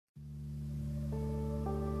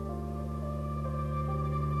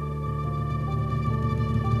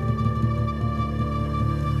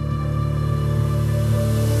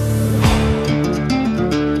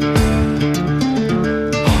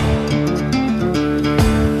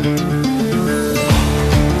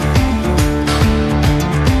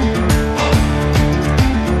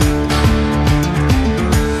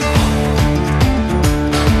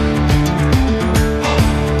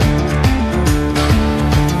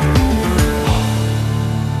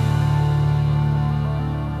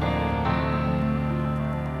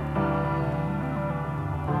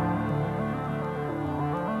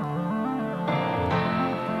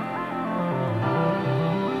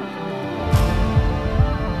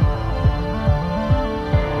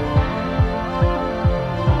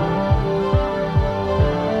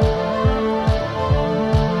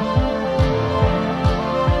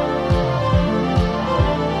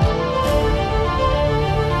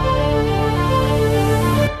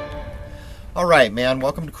All right, man.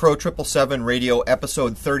 Welcome to Crow 777 Radio,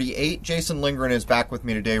 episode 38. Jason Lindgren is back with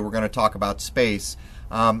me today. We're going to talk about space.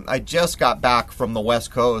 I just got back from the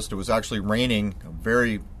West Coast. It was actually raining,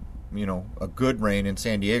 a good rain in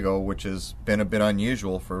San Diego, which has been a bit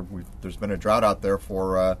unusual. There's been a drought out there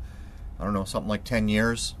for, something like 10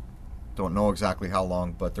 years. Don't know exactly how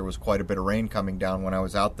long, but there was quite a bit of rain coming down when I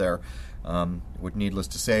was out there. Needless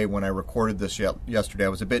to say, when I recorded this yesterday, I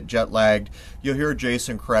was a bit jet lagged. You'll hear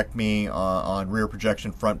Jason correct me on rear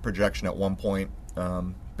projection, front projection at one point.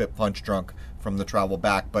 Bit punch drunk from the travel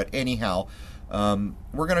back. But anyhow,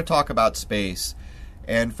 we're going to talk about space.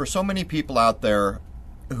 And for so many people out there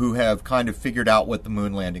who have kind of figured out what the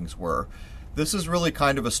moon landings were, this is really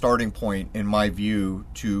kind of a starting point, in my view,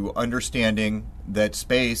 to understanding that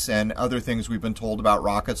space and other things we've been told about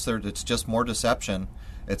rockets, it's just more deception.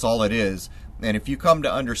 It's all it is. And if you come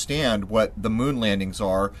to understand what the moon landings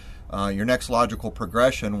are, your next logical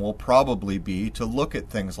progression will probably be to look at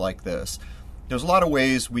things like this. There's a lot of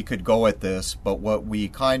ways we could go at this, but what we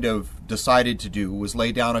kind of decided to do was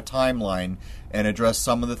lay down a timeline and address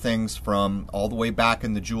some of the things from all the way back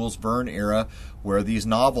in the Jules Verne era, where these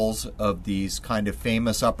novels of these kind of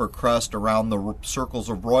famous upper crust around the circles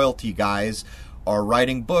of royalty guys are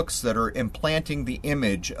writing books that are implanting the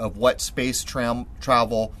image of what space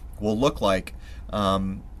travel will look like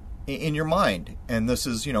in your mind. And this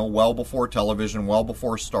is, well before television, well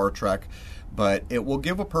before Star Trek. But it will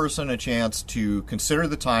give a person a chance to consider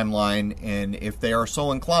the timeline, and if they are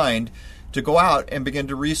so inclined, to go out and begin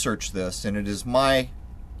to research this. And it is my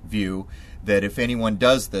view that if anyone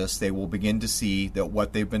does this, they will begin to see that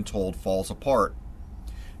what they've been told falls apart.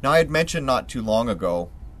 Now, I had mentioned not too long ago,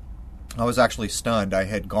 I was actually stunned. I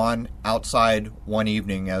had gone outside one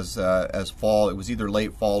evening as fall. It was either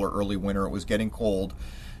late fall or early winter. It was getting cold.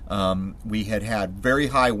 We had very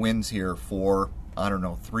high winds here for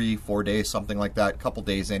 3-4 days, something like that, a couple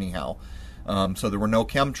days anyhow. So there were no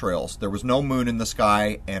chemtrails. There was no moon in the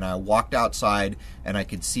sky, and I walked outside and I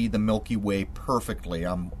could see the Milky Way perfectly.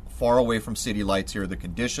 I'm far away from city lights here. The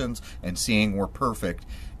conditions and seeing were perfect.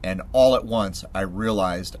 And all at once, I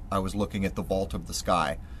realized I was looking at the vault of the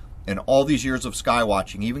sky. And all these years of sky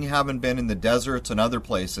watching, even having been in the deserts and other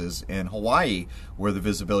places in Hawaii where the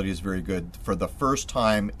visibility is very good, for the first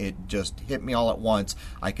time it just hit me all at once.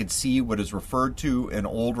 I could see what is referred to in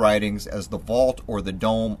old writings as the vault or the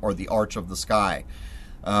dome or the arch of the sky.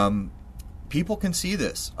 People can see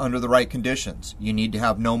this under the right conditions. You need to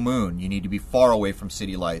have no moon. You need to be far away from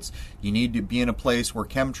city lights. You need to be in a place where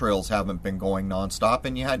chemtrails haven't been going nonstop,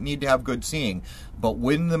 and you need to have good seeing. But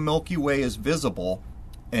when the Milky Way is visible,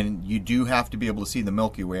 and you do have to be able to see the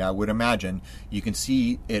Milky Way, I would imagine, you can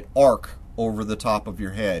see it arc over the top of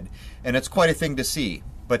your head. And it's quite a thing to see.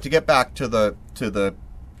 But to get back to the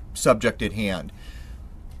subject at hand,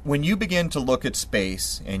 when you begin to look at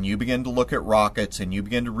space, and you begin to look at rockets, and you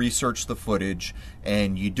begin to research the footage,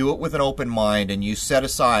 and you do it with an open mind, and you set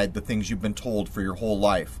aside the things you've been told for your whole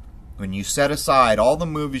life, when you set aside all the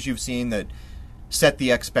movies you've seen that set the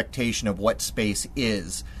expectation of what space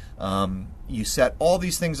is, you set all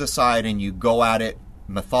these things aside and you go at it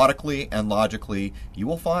methodically and logically, you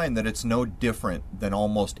will find that it's no different than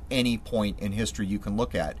almost any point in history you can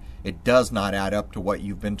look at. It does not add up to what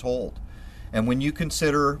you've been told. And when you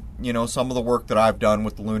consider, some of the work that I've done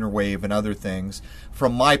with the lunar wave and other things,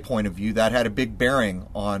 from my point of view, that had a big bearing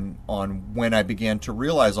on when I began to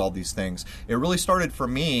realize all these things. It really started for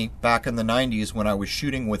me back in the 90s when I was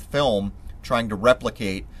shooting with film, trying to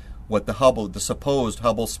replicate what the supposed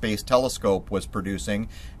Hubble Space Telescope was producing,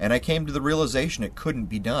 and I came to the realization it couldn't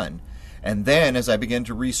be done. And then, as I began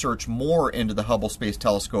to research more into the Hubble Space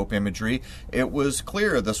Telescope imagery, it was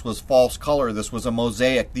clear this was false color, this was a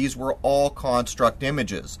mosaic, these were all construct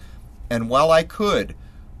images. And while I could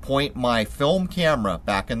point my film camera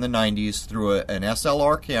back in the 90s through an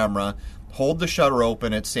SLR camera, hold the shutter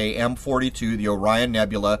open at, say, M42, the Orion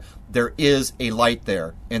Nebula, there is a light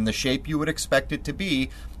there in the shape you would expect it to be,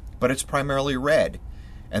 but it's primarily red.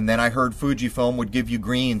 And then I heard Fujifilm would give you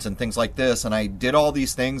greens and things like this, and I did all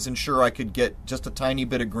these things, and sure, I could get just a tiny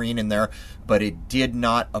bit of green in there, but it did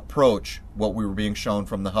not approach what we were being shown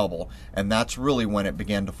from the Hubble. And that's really when it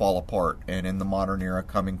began to fall apart, and in the modern era,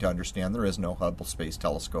 coming to understand there is no Hubble Space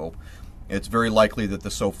Telescope. It's very likely that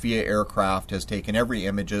the Sophia aircraft has taken every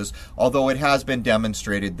images, although it has been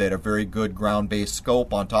demonstrated that a very good ground-based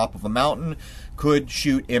scope on top of a mountain could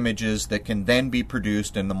shoot images that can then be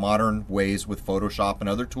produced in the modern ways with Photoshop and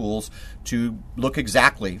other tools to look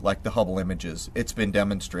exactly like the Hubble images. It's been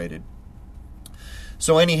demonstrated.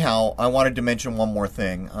 So anyhow, I wanted to mention one more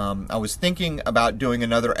thing. I was thinking about doing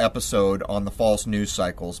another episode on the false news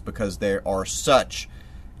cycles because they are such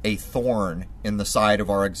a thorn in the side of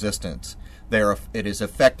our existence. It is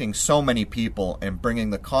affecting so many people and bringing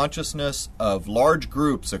the consciousness of large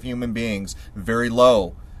groups of human beings very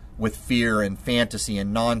low with fear and fantasy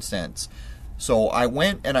and nonsense. So I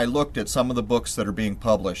went and I looked at some of the books that are being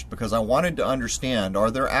published because I wanted to understand,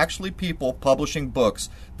 are there actually people publishing books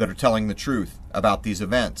that are telling the truth about these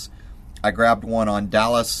events? I grabbed one on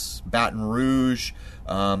Dallas, Baton Rouge.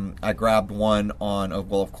 I grabbed one on,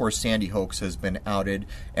 well, of course, Sandy hoax has been outed,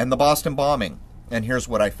 and the Boston bombing. And here's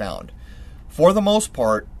what I found. For the most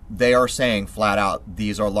part, they are saying flat out,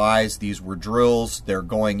 these are lies, these were drills. They're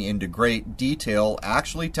going into great detail,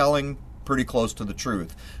 actually telling pretty close to the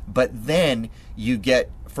truth. But then you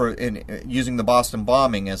get, using the Boston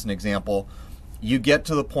bombing as an example, you get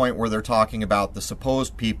to the point where they're talking about the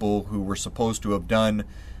supposed people who were supposed to have done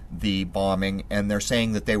the bombing, and they're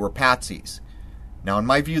saying that they were patsies. Now, in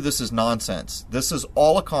my view, this is nonsense. This is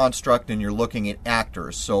all a construct, and you're looking at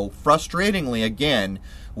actors. So, frustratingly, again,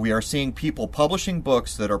 we are seeing people publishing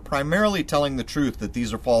books that are primarily telling the truth that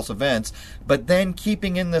these are false events, but then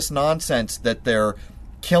keeping in this nonsense that they're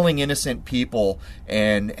killing innocent people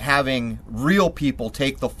and having real people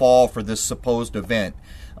take the fall for this supposed event.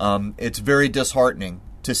 It's very disheartening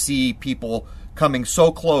to see people coming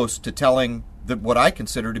so close to telling what I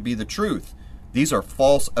consider to be the truth. These are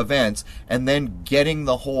false events, and then getting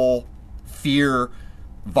the whole fear,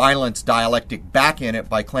 violence dialectic back in it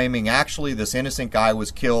by claiming actually this innocent guy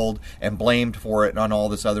was killed and blamed for it and all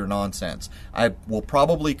this other nonsense. I will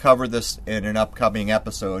probably cover this in an upcoming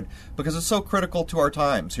episode because it's so critical to our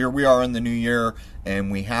times. Here we are in the new year, and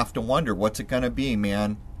we have to wonder, what's it going to be,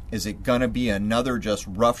 man? Is it going to be another just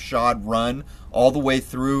roughshod run all the way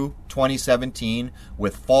through 2017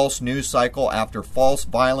 with false news cycle after false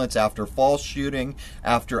violence, after false shooting,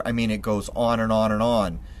 it goes on and on and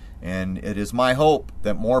on. And it is my hope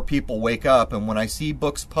that more people wake up, and when I see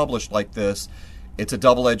books published like this, it's a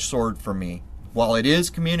double-edged sword for me. While it is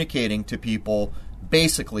communicating to people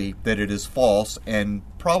basically that it is false, and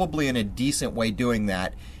probably in a decent way doing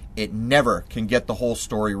that, it never can get the whole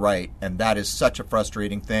story right, and that is such a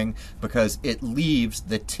frustrating thing because it leaves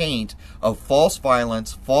the taint of false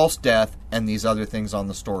violence, false death, and these other things on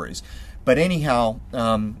the stories. But anyhow,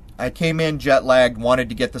 I came in jet-lagged, wanted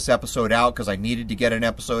to get this episode out because I needed to get an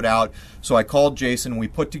episode out, so I called Jason. We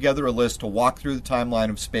put together a list to walk through the timeline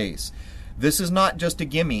of space. This is not just a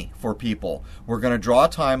gimme for people. We're going to draw a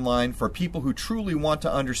timeline for people who truly want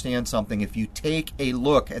to understand something. If you take a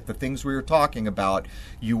look at the things we were talking about,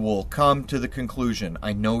 you will come to the conclusion.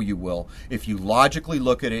 I know you will. If you logically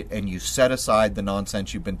look at it and you set aside the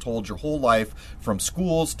nonsense you've been told your whole life, from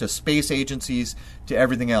schools to space agencies to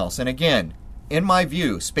everything else. And again, in my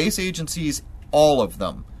view, space agencies, all of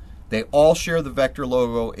them, they all share the vector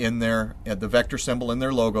logo in the vector symbol in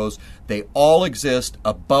their logos. They all exist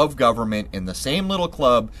above government in the same little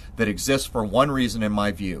club that exists for one reason, in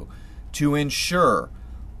my view, to ensure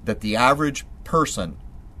that the average person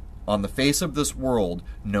on the face of this world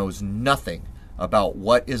knows nothing about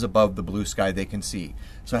what is above the blue sky they can see.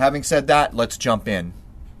 So having said that, let's jump in.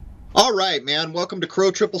 All right, man. Welcome to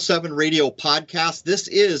Crow777 Radio Podcast. This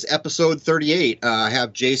is episode 38. I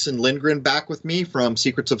have Jason Lindgren back with me from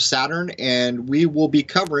Secrets of Saturn, and we will be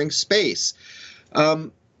covering space.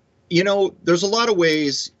 There's a lot of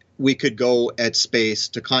ways we could go at space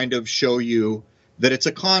to kind of show you that it's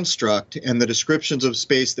a construct, and the descriptions of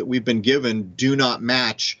space that we've been given do not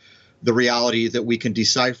match the reality that we can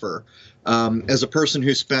decipher. As a person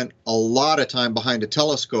who spent a lot of time behind a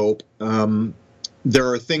telescope,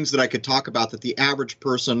 there are things that I could talk about that the average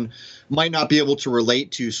person might not be able to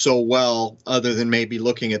relate to so well, other than maybe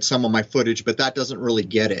looking at some of my footage, but that doesn't really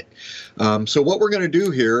get it. So what we're going to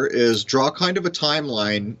do here is draw kind of a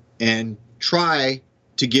timeline and try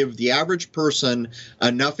to give the average person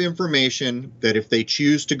enough information that if they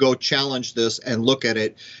choose to go challenge this and look at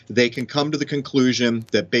it, they can come to the conclusion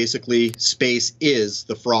that basically space is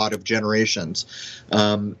the fraud of generations.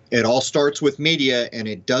 It all starts with media, and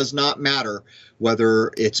it does not matter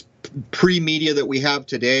whether it's pre-media that we have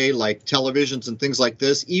today, like televisions and things like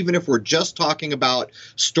this. Even if we're just talking about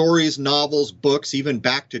stories, novels, books, even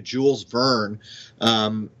back to Jules Verne,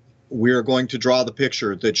 we're going to draw the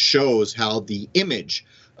picture that shows how the image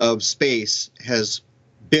of space has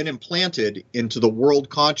been implanted into the world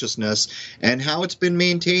consciousness and how it's been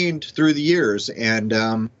maintained through the years.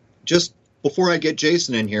 And just before I get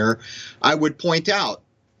Jason in here, I would point out,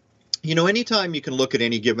 anytime you can look at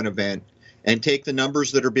any given event and take the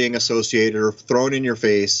numbers that are being associated or thrown in your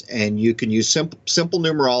face, and you can use simple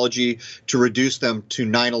numerology to reduce them to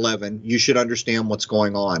 9/11, you should understand what's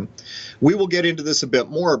going on. We will get into this a bit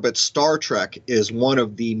more, but Star Trek is one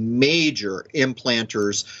of the major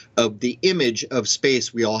implanters of the image of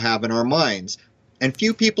space we all have in our minds. And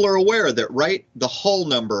few people are aware that the hull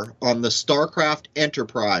number on the Starcraft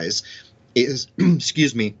Enterprise is,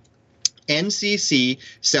 excuse me, NCC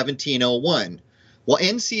 1701. Well,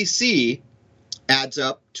 NCC adds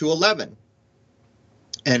up to 11.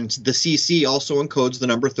 And the CC also encodes the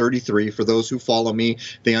number 33. For those who follow me,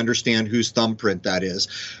 they understand whose thumbprint that is.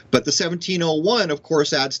 But the 1701, of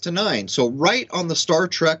course, adds to 9. So right on the Star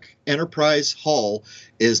Trek Enterprise hull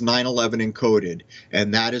is 9/11 encoded.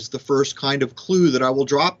 And that is the first kind of clue that I will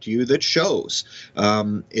drop to you that shows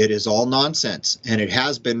it is all nonsense. And it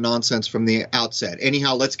has been nonsense from the outset.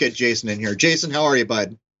 Anyhow, let's get Jason in here. Jason, how are you,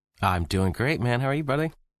 bud? I'm doing great, man. How are you,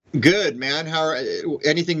 buddy? Good, man.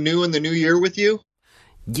 Anything new in the new year with you?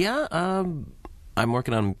 Yeah, I'm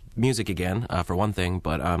working on music again, for one thing,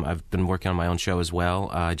 but I've been working on my own show as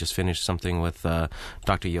well. I just finished something with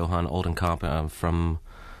Dr. Johan Oldenkamp from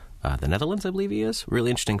the Netherlands, I believe he is.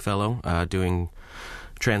 Really interesting fellow, doing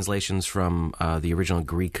translations from the original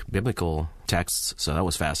Greek biblical texts, so that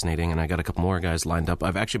was fascinating, and I got a couple more guys lined up.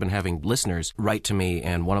 I've actually been having listeners write to me,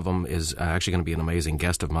 and one of them is actually going to be an amazing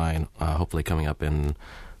guest of mine, hopefully coming up in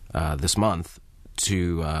this month.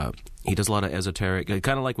 He does a lot of esoteric,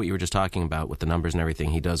 kind of like what you were just talking about with the numbers and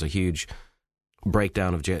everything. He does a huge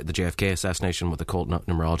breakdown of the JFK assassination with occult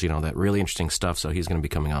numerology and all that. Really interesting stuff, so he's going to be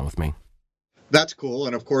coming on with me. That's cool.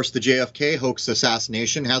 And of course, the JFK hoax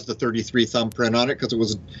assassination has the 33 thumbprint on it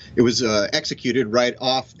because it was executed right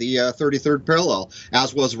off the 33rd parallel,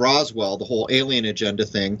 as was Roswell, the whole alien agenda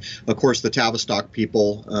thing. Of course, the Tavistock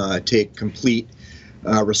people take complete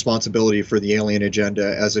responsibility for the alien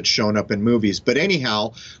agenda as it's shown up in movies. But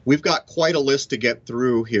anyhow, we've got quite a list to get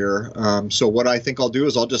through here. So what I think I'll do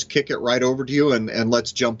is I'll just kick it right over to you and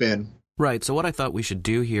let's jump in. Right. So what I thought we should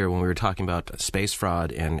do here when we were talking about space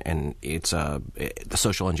fraud and its the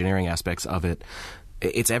social engineering aspects of it,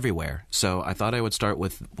 it's everywhere. So I thought I would start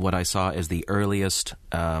with what I saw as the earliest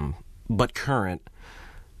but current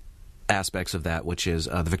aspects of that, which is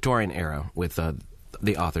the Victorian era with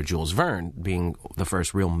the author Jules Verne being the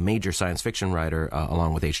first real major science fiction writer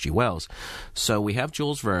along with H.G. Wells. So we have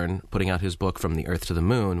Jules Verne putting out his book From the Earth to the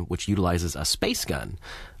Moon, which utilizes a space gun,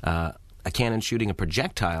 a cannon shooting a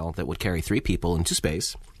projectile that would carry 3 people into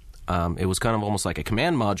space. It was kind of almost like a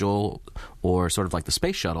command module or sort of like the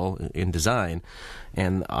space shuttle in design.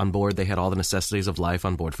 And on board, they had all the necessities of life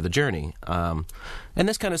on board for the journey. And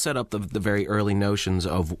this kind of set up the very early notions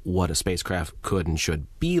of what a spacecraft could and should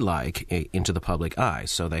be like into the public eye.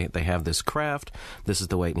 So they have this craft. This is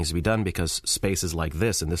the way it needs to be done because space is like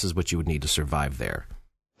this, and this is what you would need to survive there.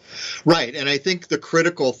 Right, and I think the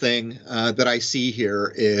critical thing that I see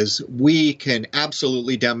here is we can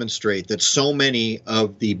absolutely demonstrate that so many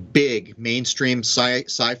of the big mainstream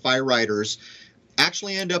sci-fi writers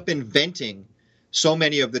actually end up inventing so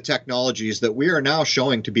many of the technologies that we are now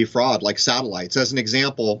showing to be fraud, like satellites. As an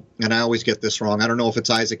example, and I always get this wrong, I don't know if it's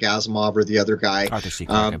Isaac Asimov or the other guy. Arthur C.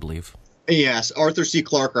 Clarke, I believe. Yes, Arthur C.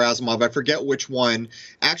 Clarke or Asimov, I forget which one,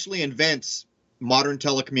 actually invents modern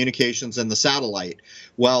telecommunications and the satellite.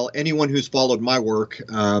 Well, anyone who's followed my work,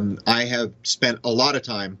 I have spent a lot of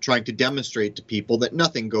time trying to demonstrate to people that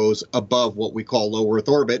nothing goes above what we call low Earth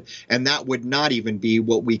orbit, and that would not even be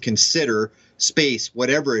what we consider space,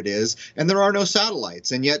 whatever it is, and there are no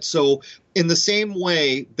satellites. And yet, so in the same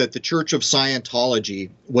way that the Church of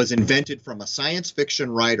Scientology was invented from a science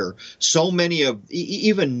fiction writer, so many of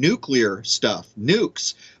even nuclear stuff,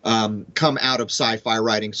 nukes, come out of sci-fi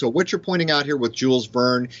writing. So what you're pointing out here with Jules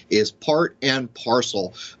Verne is part and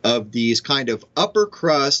parcel of these kind of upper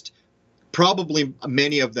crust, probably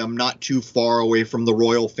many of them not too far away from the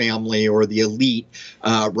royal family or the elite,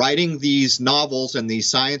 writing these novels and these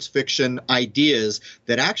science fiction ideas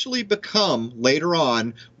that actually become later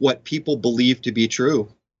on what people believe to be true.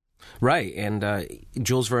 Right, and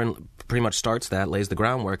Jules Verne pretty much starts that, lays the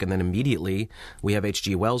groundwork, and then immediately we have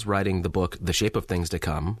H.G. Wells writing the book The Shape of Things to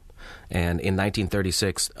Come. And in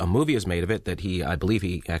 1936, a movie is made of it that I believe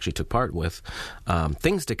he actually took part with,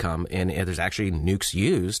 Things to Come, and there's actually nukes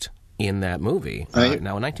used in that movie. Now,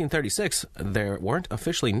 in 1936, there weren't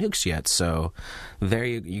officially nukes yet, so there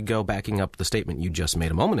you go, backing up the statement you just made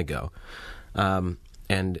a moment ago.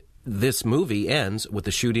 And this movie ends with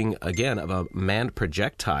the shooting, again, of a manned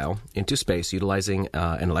projectile into space utilizing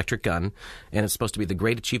an electric gun, and it's supposed to be the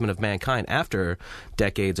great achievement of mankind after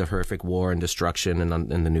decades of horrific war and destruction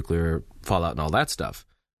and the nuclear fallout and all that stuff.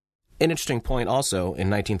 An interesting point also, in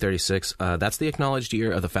 1936, that's the acknowledged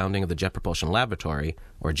year of the founding of the Jet Propulsion Laboratory,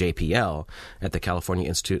 or JPL, at the California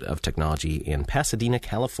Institute of Technology in Pasadena,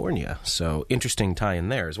 California. So interesting tie-in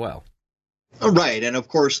there as well. Right, and of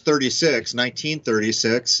course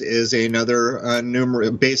 1936 is another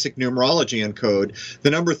basic numerology in code.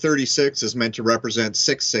 The number 36 is meant to represent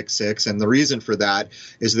 666, and the reason for that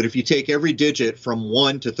is that if you take every digit from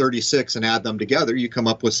 1 to 36 and add them together, you come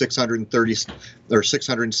up with 630 or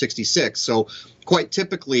 666. So quite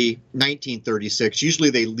typically 1936, usually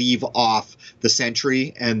they leave off the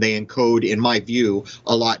century and they encode, in my view,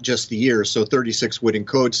 a lot just the year. So 36 would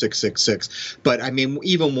encode 666. But I mean,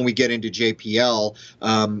 even when we get into JPL,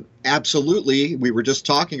 absolutely, we were just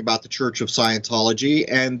talking about the Church of Scientology,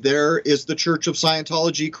 and there is the Church of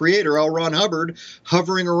Scientology creator, L. Ron Hubbard,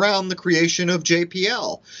 hovering around the creation of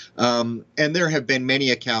JPL. And there have been many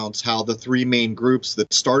accounts how the three main groups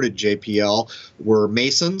that started JPL were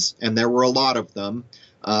Masons, and there were a lot of them,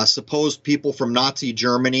 supposed people from Nazi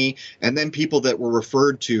Germany, and then people that were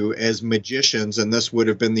referred to as magicians, and this would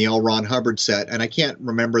have been the L. Ron Hubbard set, and I can't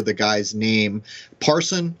remember the guy's name.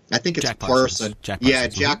 Parson? I think it's Parson. Jack Parsons. Yeah,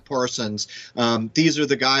 Jack Parsons. These are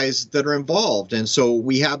the guys that are involved, and so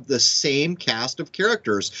we have the same cast of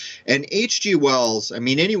characters. And H.G. Wells, I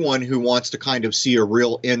mean, anyone who wants to kind of see a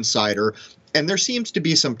real insider, and there seems to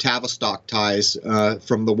be some Tavistock ties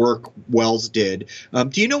from the work Wells did.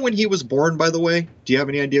 Do you know when he was born, by the way? Do you have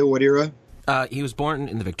any idea what era? He was born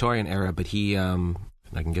in the Victorian era, but he, I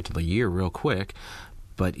can get to the year real quick,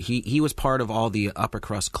 but he was part of all the upper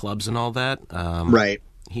crust clubs and all that. Right.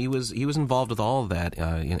 He was involved with all of that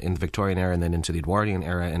in the Victorian era and then into the Edwardian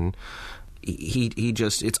era, and he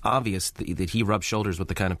just, it's obvious that he rubbed shoulders with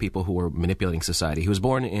the kind of people who were manipulating society. He was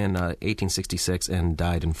born in 1866 and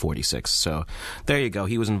died in 46. So there you go.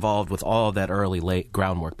 He was involved with all of that early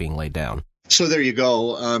groundwork being laid down. So there you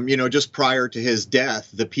go. Just prior to his death,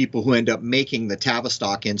 the people who end up making the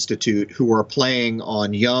Tavistock Institute, who are playing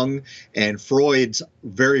on Jung and Freud's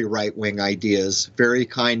very right-wing ideas, very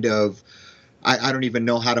kind of, I don't even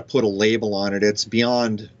know how to put a label on it. It's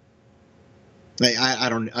beyond... I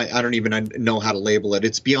don't even know how to label it.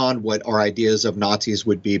 It's beyond what our ideas of Nazis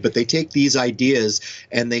would be. But they take these ideas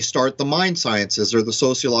and they start the mind sciences or the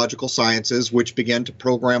sociological sciences, which begin to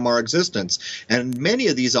program our existence. And many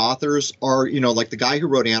of these authors are, like the guy who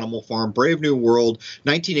wrote Animal Farm, Brave New World,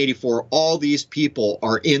 1984. All these people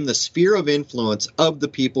are in the sphere of influence of the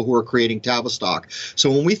people who are creating Tavistock. So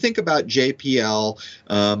when we think about JPL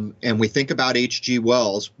and we think about H.G.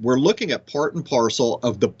 Wells, we're looking at part and parcel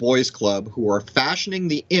of the boys club who are fashioning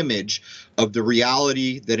the image of the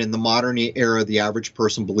reality that in the modern era the average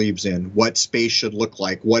person believes in, what space should look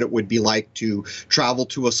like, what it would be like to travel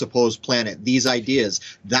to a supposed planet, these ideas.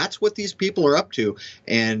 That's what these people are up to.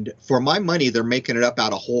 And for my money, they're making it up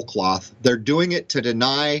out of whole cloth. They're doing it to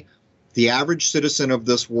deny the average citizen of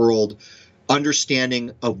this world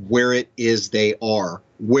understanding of where it is they are,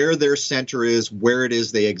 where their center is, where it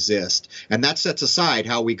is they exist. And that sets aside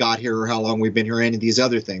how we got here or how long we've been here, any of these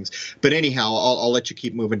other things. But anyhow, I'll let you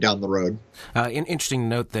keep moving down the road. An interesting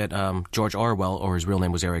note that George Orwell, or his real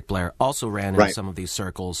name was Eric Blair, also ran in some of these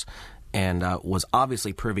circles and was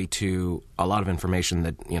obviously privy to a lot of information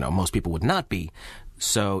that most people would not be.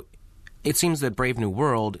 So it seems that Brave New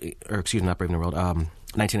World, or excuse me, not Brave New World,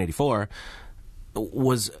 1984,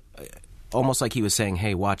 was almost like he was saying,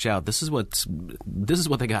 "Hey, watch out! This is what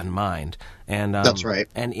they got in mind." And that's right.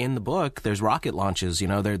 And in the book, there's rocket launches.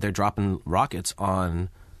 They're dropping rockets on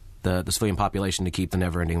the civilian population to keep the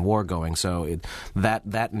never-ending war going. So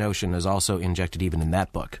that notion is also injected even in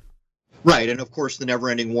that book. Right, and of course the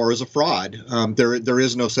never-ending war is a fraud. There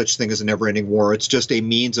is no such thing as a never-ending war. It's just a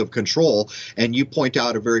means of control, and you point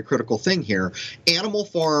out a very critical thing here. Animal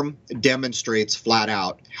Farm demonstrates flat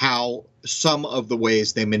out how some of the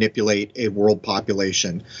ways they manipulate a world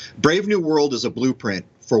population. Brave New World is a blueprint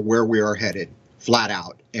for where we are headed, flat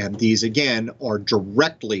out. And these, again, are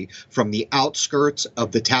directly from the outskirts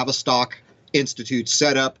of the Tavistock Institute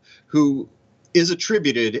setup, who is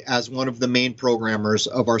attributed as one of the main programmers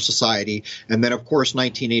of our society. And then, of course,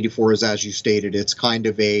 1984 is, as you stated, it's kind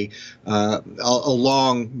of a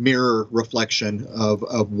long mirror reflection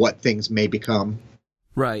of what things may become.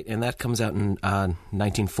 Right, and that comes out in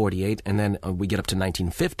 1948, and then we get up to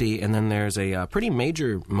 1950, and then there's a pretty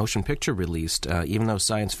major motion picture released. Even though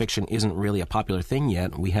science fiction isn't really a popular thing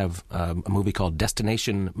yet, we have a movie called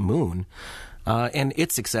Destination Moon, and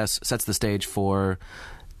its success sets the stage for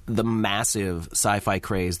the massive sci-fi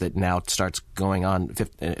craze that now starts going on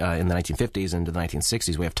in the 1950s into the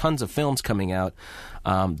 1960s. We have tons of films coming out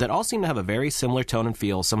that all seem to have a very similar tone and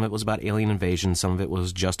feel. Some of it was about alien invasion. Some of it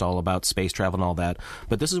was just all about space travel and all that.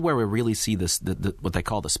 But this is where we really see this, what they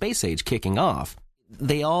call the space age kicking off.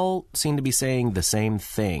 They all seem to be saying the same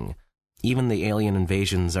thing. Even the alien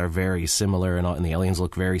invasions are very similar, and the aliens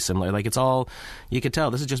look very similar. Like, it's all, you could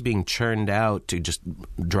tell this is just being churned out to just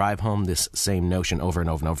drive home this same notion over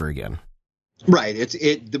and over and over again. Right.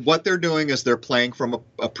 What they're doing is they're playing from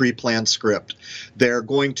a pre-planned script. They're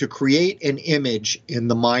going to create an image in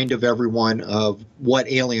the mind of everyone of what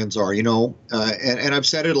aliens are, and I've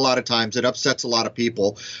said it a lot of times. It upsets a lot of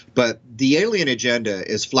people, but the alien agenda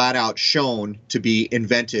is flat out shown to be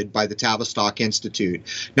invented by the Tavistock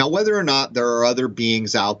Institute. Now, whether or not there are other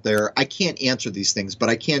beings out there, I can't answer these things, but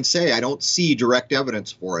I can say I don't see direct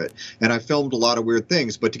evidence for it. And I filmed a lot of weird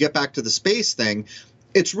things. But to get back to the space thing,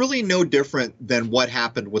 it's really no different than what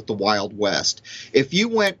happened with the Wild West. If you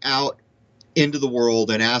went out into the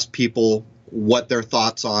world and asked people what their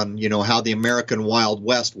thoughts on, how the American Wild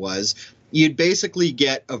West was, you'd basically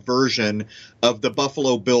get a version of the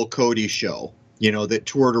Buffalo Bill Cody show, that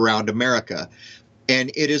toured around America.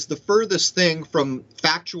 And it is the furthest thing from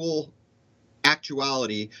factual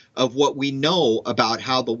actuality of what we know about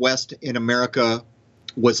how the West in America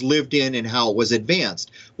was lived in and how it was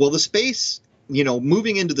advanced. Well, the space,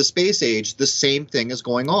 moving into the space age, the same thing is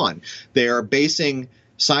going on. They are basing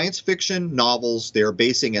science fiction novels. They're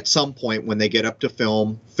basing at some point when they get up to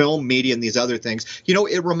film media and these other things.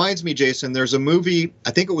 It reminds me, Jason, there's a movie,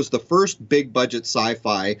 I think it was the first big budget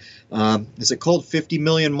sci-fi. Is it called 50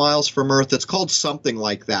 Million Miles from Earth? It's called something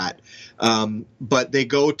like that. But they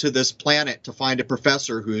go to this planet to find a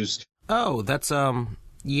professor who's... Oh, that's, the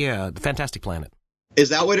Fantastic Planet. Is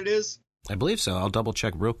that what it is? I believe so. I'll double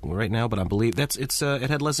check right now, but I believe it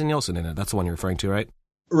had Leslie Nielsen in it. That's the one you're referring to, right?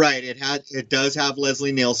 Right. It does have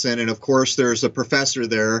Leslie Nielsen, and of course there's a professor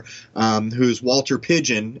there who's Walter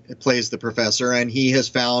Pidgeon plays the professor, and he has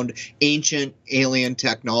found ancient alien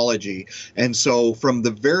technology. And so from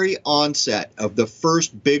the very onset of the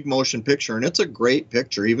first big motion picture, and it's a great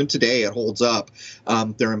picture, even today it holds up,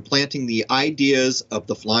 they're implanting the ideas of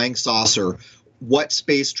the flying saucer, what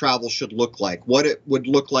space travel should look like, what it would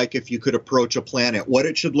look like if you could approach a planet, what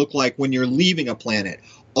it should look like when you're leaving a planet,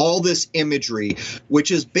 all this imagery, which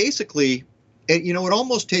is basically, it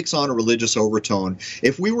almost takes on a religious overtone.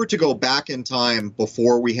 If we were to go back in time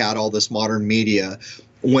before we had all this modern media,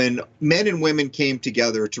 when men and women came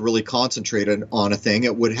together to really concentrate on a thing,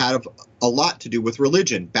 it would have a lot to do with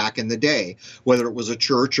religion back in the day, whether it was a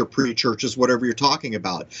church or pre-churches, whatever you're talking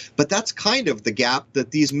about. But that's kind of the gap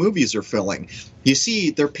that these movies are filling. You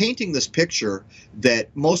see, they're painting this picture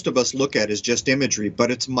that most of us look at as just imagery,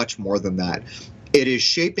 but it's much more than that. It is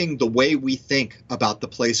shaping the way we think about the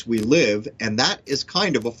place we live, and that is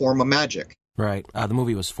kind of a form of magic. Right. The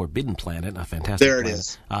movie was Forbidden Planet, a fantastic There it planet.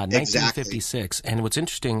 is. 1956. Exactly. And what's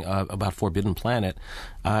interesting about Forbidden Planet,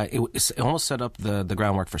 it almost set up the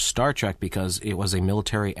groundwork for Star Trek because it was a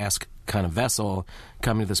military-esque kind of vessel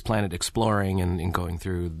coming to this planet, exploring and going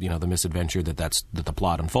through the misadventure that the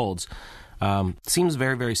plot unfolds. Seems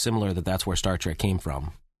very, very similar that's where Star Trek came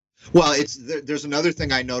from. Well, there's another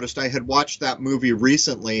thing I noticed. I had watched that movie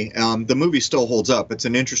recently. The movie still holds up. It's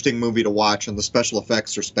an interesting movie to watch, and the special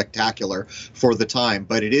effects are spectacular for the time.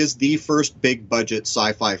 But it is the first big-budget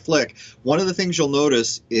sci-fi flick. One of the things you'll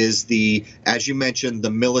notice is as you mentioned,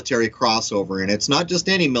 the military crossover. And it's not just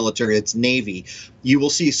any military, it's Navy. You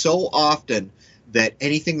will see so often that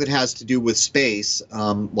anything that has to do with space,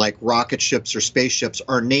 like rocket ships or spaceships,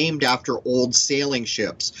 are named after old sailing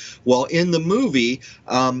ships. Well, in the movie,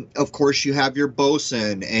 of course, you have your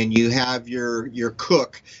bosun and you have your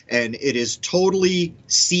cook, and it is totally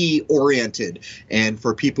sea-oriented. And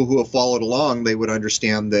for people who have followed along, they would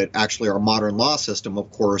understand that actually our modern law system,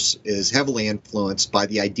 of course, is heavily influenced by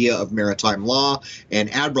the idea of maritime law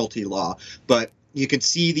and admiralty law. But you can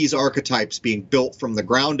see these archetypes being built from the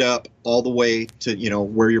ground up all the way to,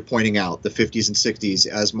 where you're pointing out, the 50s and 60s,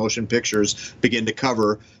 as motion pictures begin to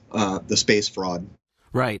cover the space fraud.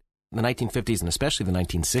 Right. The 1950s and especially the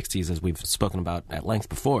 1960s, as we've spoken about at length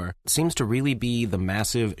before, seems to really be the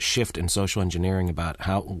massive shift in social engineering about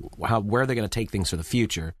where they're going to take things for the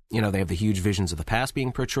future. They have the huge visions of the past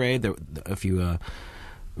being portrayed. If you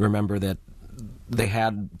remember that they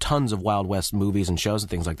had tons of Wild West movies and shows and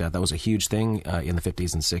things like that. That was a huge thing in the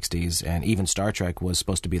 50s and 60s. And even Star Trek was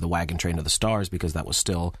supposed to be the wagon train to the stars because that was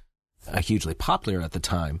still hugely popular at the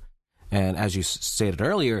time. And as you stated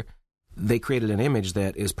earlier, they created an image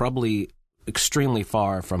that is probably extremely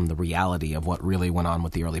far from the reality of what really went on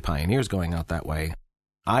with the early pioneers going out that way.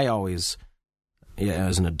 I always,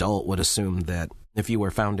 as an adult, would assume that if you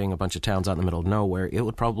were founding a bunch of towns out in the middle of nowhere, it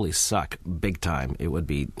would probably suck big time. It would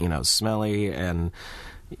be, smelly, and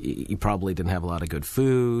you probably didn't have a lot of good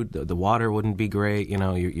food. The water wouldn't be great.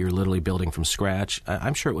 You're literally building from scratch.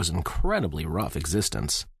 I'm sure it was an incredibly rough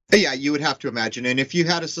existence. Yeah, you would have to imagine. And if you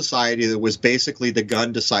had a society that was basically the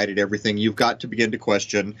gun decided everything, you've got to begin to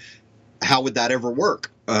question, how would that ever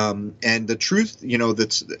work? And the truth,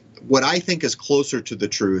 that's what I think is closer to the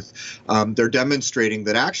truth. They're demonstrating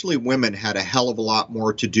that actually women had a hell of a lot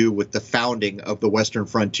more to do with the founding of the Western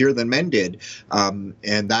frontier than men did. And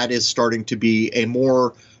that is starting to be a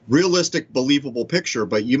more realistic, believable picture.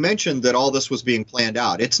 But you mentioned that all this was being planned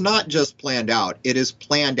out. It's not just planned out. It is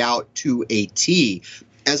planned out to a T.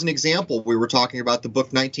 As an example, we were talking about the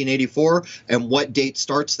book 1984, and what date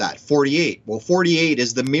starts that? 48. Well, 48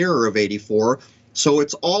 is the mirror of 84. So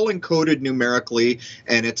it's all encoded numerically,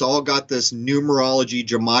 and it's all got this numerology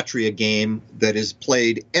gematria game that is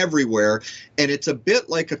played everywhere. And it's a bit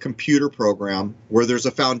like a computer program where there's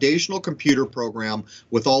a foundational computer program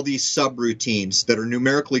with all these subroutines that are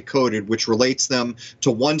numerically coded, which relates them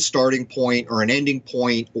to one starting point or an ending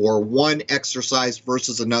point or one exercise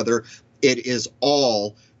versus another. It is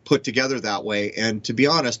all put together that way. And to be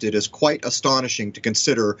honest, it is quite astonishing to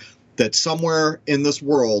consider that somewhere in this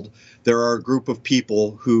world, there are a group of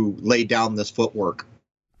people who lay down this footwork.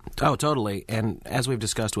 Oh, totally. And as we've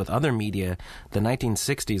discussed with other media, the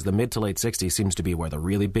 1960s, the mid to late 60s, seems to be where the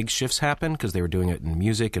really big shifts happened, because they were doing it in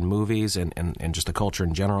music and movies and just the culture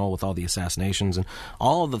in general with all the assassinations and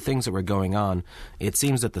all of the things that were going on. It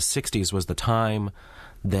seems that the 60s was the time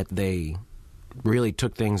that they really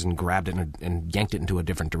took things and grabbed it and yanked it into a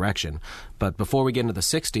different direction. But before we get into the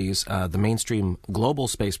 60s, the mainstream global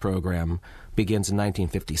space program begins in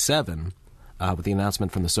 1957 with the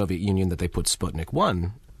announcement from the Soviet Union that they put Sputnik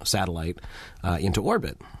 1 satellite into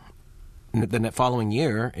orbit. The following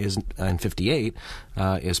year is in 58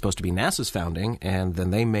 is supposed to be NASA's founding, and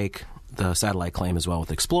then they make the satellite claim as well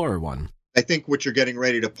with Explorer 1. I think what you're getting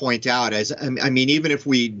ready to point out is, even if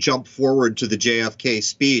we jump forward to the JFK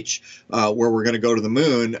speech where we're going to go to the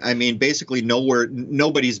moon, basically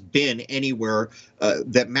nobody's been anywhere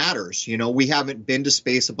that matters. We haven't been to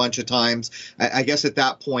space a bunch of times. I guess at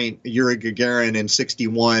that point, Yuri Gagarin in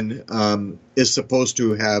 61 is supposed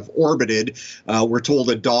to have orbited. We're told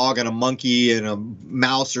a dog and a monkey and a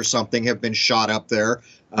mouse or something have been shot up there.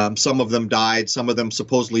 Some of them died. Some of them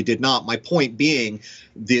supposedly did not. My point being,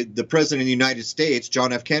 the president of the United States,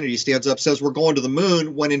 John F. Kennedy, stands up, says we're going to the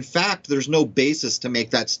moon, when in fact there's no basis to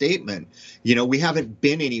make that statement. We haven't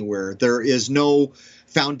been anywhere. There is no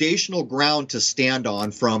foundational ground to stand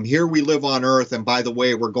on from here we live on Earth, and by the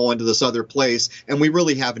way, we're going to this other place, and we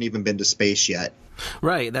really haven't even been to space yet.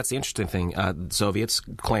 Right, that's the interesting thing. Soviets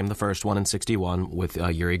claimed the first one in 61 with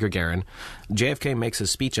Yuri Gagarin. JFK makes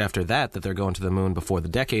his speech after that they're going to the moon before the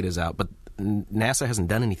decade is out, but NASA hasn't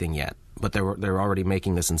done anything yet. But they're already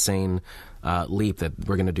making this insane leap that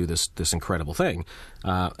we're going to do this incredible thing.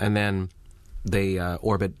 And then they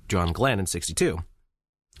orbit John Glenn in 62.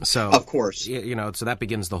 So, of course, so that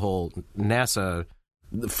begins the whole NASA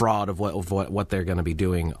fraud of what they're going to be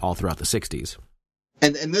doing all throughout the 60s.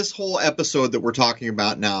 And this whole episode that we're talking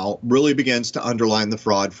about now really begins to underline the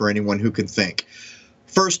fraud for anyone who can think.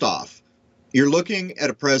 First off, you're looking at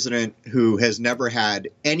a president who has never had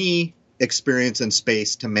any experience in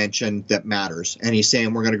space to mention that matters. And he's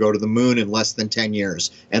saying we're going to go to the moon in less than 10 years.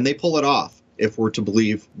 And they pull it off, if we're to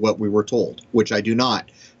believe what we were told, which I do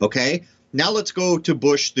not. Okay? Now let's go to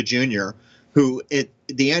Bush the Jr., who at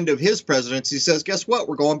the end of his presidency says, guess what?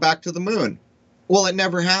 We're going back to the moon. Well, it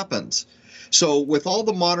never happens. So with all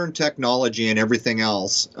the modern technology and everything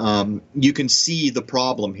else, you can see the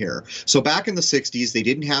problem here. So back in the 60s, they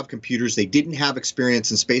didn't have computers. They didn't have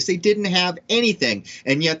experience in space. They didn't have anything.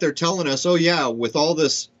 And yet they're telling us, oh, yeah, with all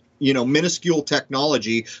this, minuscule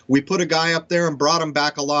technology, we put a guy up there and brought him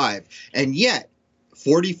back alive. And yet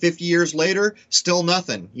 40, 50 years later, still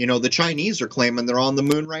nothing. The Chinese are claiming they're on the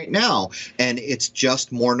moon right now. And it's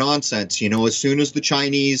just more nonsense. As soon as the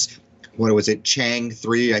Chinese, what was it, Chang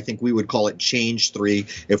 3? I think we would call it Change 3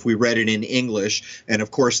 if we read it in English. And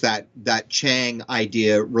of course, that Chang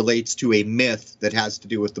idea relates to a myth that has to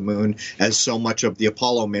do with the moon, as so much of the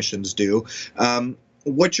Apollo missions do.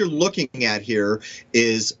 What you're looking at here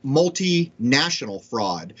is multinational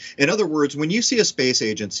fraud. In other words, when you see a space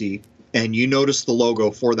agency and you notice the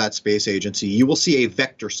logo for that space agency, you will see a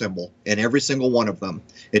vector symbol in every single one of them.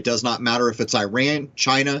 It does not matter if it's Iran,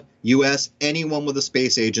 China, US, anyone with a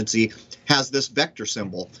space agency has this vector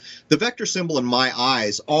symbol. The vector symbol, in my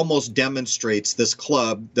eyes, almost demonstrates this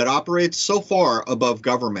club that operates so far above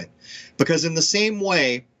government. Because in the same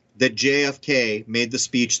way that JFK made the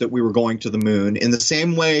speech that we were going to the moon, in the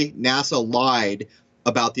same way NASA lied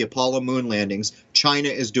about the Apollo moon landings, China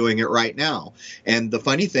is doing it right now. And the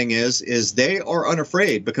funny thing is they are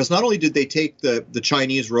unafraid, because not only did they take the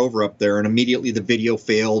Chinese rover up there and immediately the video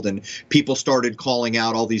failed and people started calling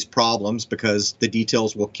out all these problems because the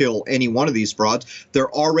details will kill any one of these frauds,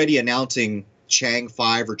 they're already announcing Chang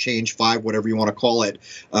 5 or Change 5, whatever you want to call it,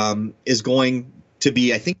 is going to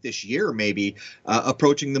be, I think this year maybe,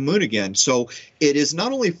 approaching the moon again. So it is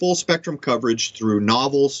not only full spectrum coverage through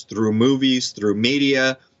novels, through movies, through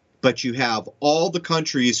media, but you have all the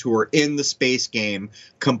countries who are in the space game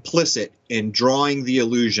complicit in drawing the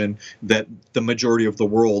illusion that the majority of the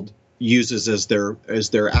world uses as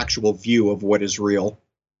their actual view of what is real.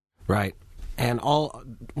 Right. And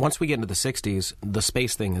once we get into the 60s, the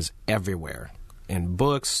space thing is everywhere. In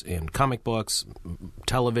books, in comic books,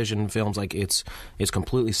 television, films, like it's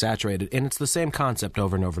completely saturated. And it's the same concept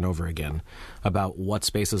over and over and over again about what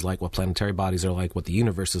space is like, what planetary bodies are like, what the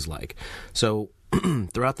universe is like. So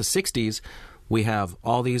throughout the 60s, we have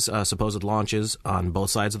all these supposed launches on both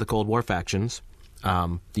sides of the Cold War factions.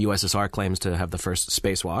 The USSR claims to have the first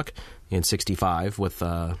spacewalk in 65 with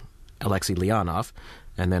Alexei Leonov.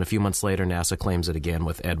 And then a few months later, NASA claims it again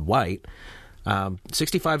with Ed White.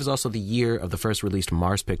 65 is also the year of the first released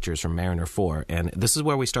Mars pictures from Mariner 4, and this is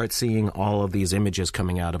where we start seeing all of these images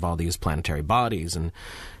coming out of all these planetary bodies. And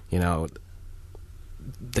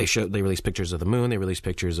they release pictures of the moon, they release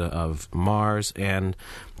pictures of Mars, and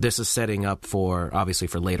this is setting up for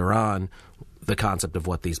later on the concept of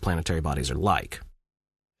what these planetary bodies are like.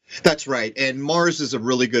 That's right, and Mars is a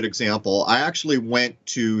really good example. I actually went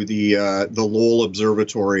to the Lowell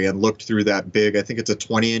Observatory and looked through that big, I think it's a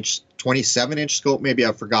 27-inch scope, maybe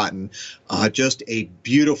I've forgotten. Just a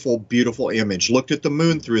beautiful, beautiful image. Looked at the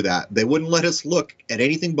moon through that. They wouldn't let us look at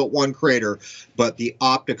anything but one crater, but the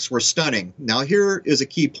optics were stunning. Now here is a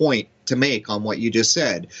key point to make on what you just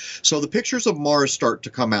said. So the pictures of Mars start to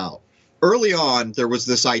come out. Early on, there was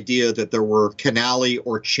this idea that there were canali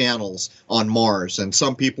or channels on Mars, and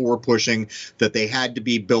some people were pushing that they had to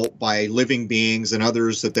be built by living beings and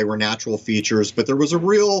others that they were natural features. But there was a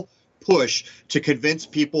real push to convince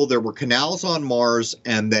people there were canals on Mars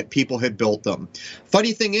and that people had built them.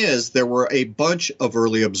 Funny thing is, there were a bunch of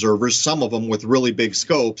early observers, some of them with really big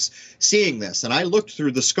scopes, seeing this. And I looked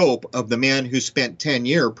through the scope of the man who spent 10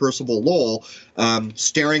 years, Percival Lowell,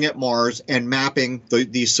 staring at Mars and mapping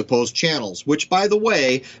these supposed channels, which, by the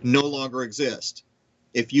way, no longer exist.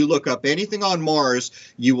 If you look up anything on Mars,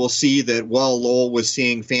 you will see that, Lowell was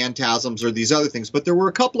seeing phantasms or these other things. But there were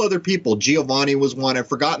a couple other people, Giovanni was one, I've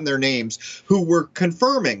forgotten their names, who were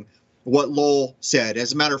confirming what Lowell said.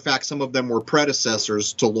 As a matter of fact, some of them were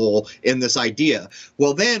predecessors to Lowell in this idea.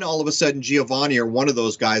 Well, then all of a sudden, Giovanni, or one of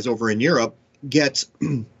those guys over in Europe, gets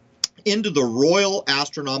into the Royal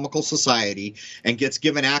Astronomical Society and gets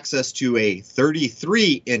given access to a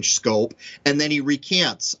 33-inch scope, and then he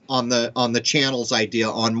recants on the channels idea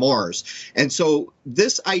on Mars. And so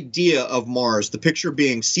this idea of Mars, the picture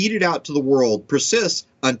being seeded out to the world, persists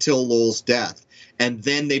until Lowell's death. And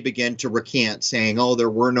then they begin to recant, saying, there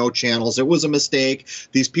were no channels. It was a mistake.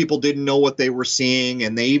 These people didn't know what they were seeing.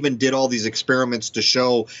 And they even did all these experiments to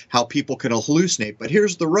show how people can hallucinate. But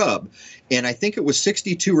here's the rub. And I think it was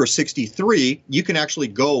 62 or 63. You can actually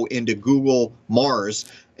go into Google Mars.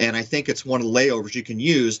 And I think it's one of the layovers you can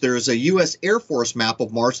use. There's a U.S. Air Force map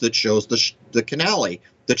of Mars that shows the canali,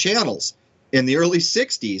 the channels. In the early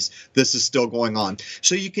 60s, this is still going on.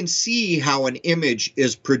 So you can see how an image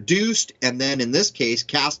is produced and then, in this case,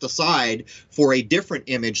 cast aside for a different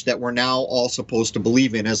image that we're now all supposed to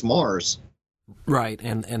believe in as Mars. Right,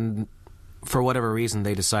 and for whatever reason,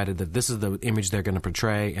 they decided that this is the image they're going to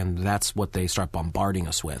portray, and that's what they start bombarding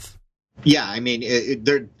us with. Yeah, I mean,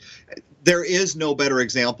 there is no better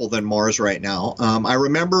example than Mars right now. I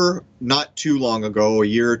remember not too long ago, a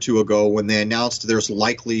year or two ago, when they announced there's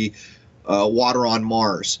likely water on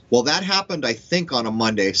Mars. Well, that happened, I think, on a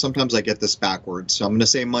Monday. Sometimes I get this backwards. So I'm going to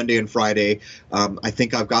say Monday and Friday. I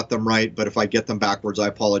think I've got them right, but if I get them backwards, I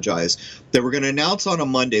apologize. They were going to announce on a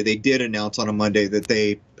Monday. They did announce on a Monday that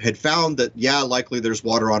they had found that, likely there's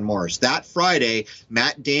water on Mars. That Friday,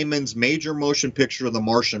 Matt Damon's major motion picture of The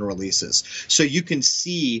Martian releases. So you can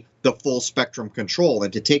see the full spectrum control.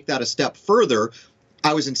 And to take that a step further,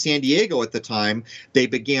 I was in San Diego at the time. They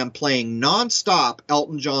began playing nonstop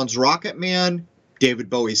Elton John's Rocket Man,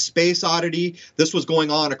 David Bowie's Space Oddity. This was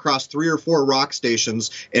going on across 3 or 4 rock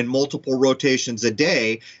stations in multiple rotations a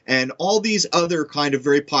day, and all these other kind of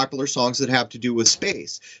very popular songs that have to do with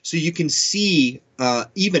space. So you can see,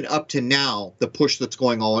 even up to now, the push that's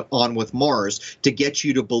going on with Mars to get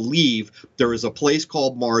you to believe there is a place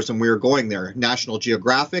called Mars and we are going there. National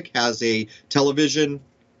Geographic has a television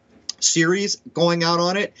series going out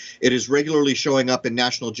on it. It is regularly showing up in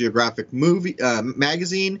National Geographic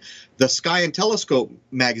magazine, the Sky and Telescope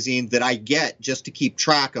magazine that I get just to keep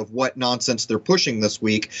track of what nonsense they're pushing this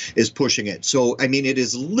week is pushing it. So, I mean, it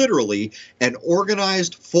is literally an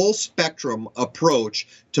organized, full spectrum approach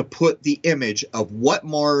to put the image of what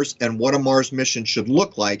Mars and what a Mars mission should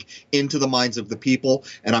look like into the minds of the people.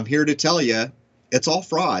 And I'm here to tell you, it's all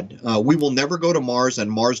fraud. We will never go to Mars,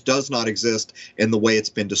 and Mars does not exist in the way it's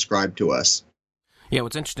been described to us. Yeah,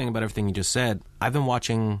 what's interesting about everything you just said, I've been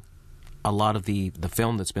watching a lot of the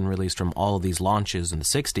film that's been released from all of these launches in the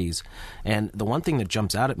 60s, and the one thing that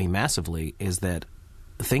jumps out at me massively is that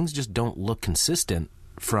things just don't look consistent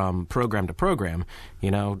from program to program.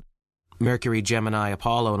 You know, Mercury, Gemini,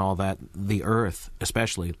 Apollo, and all that, the Earth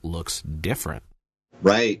especially looks different.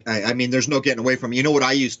 Right. I mean, there's no getting away from it. You know what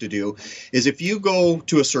I used to do is if you go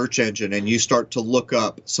to a search engine and you start to look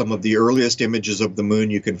up some of the earliest images of the moon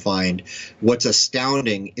you can find, what's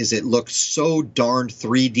astounding is it looks so darned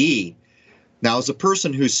 3D. Now, as a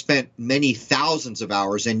person who's spent many thousands of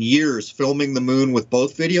hours and years filming the moon with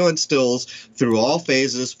both video and stills through all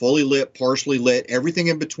phases, fully lit, partially lit, everything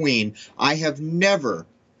in between, I have never,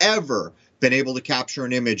 ever been able to capture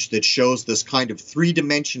an image that shows this kind of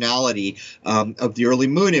three-dimensionality of the early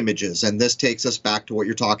moon images. And this takes us back to what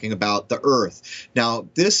you're talking about, the Earth. Now,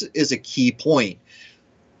 this is a key point.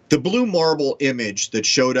 The blue marble image that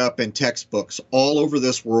showed up in textbooks all over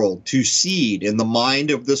this world to seed in the mind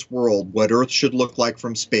of this world what Earth should look like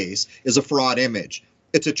from space is a fraud image.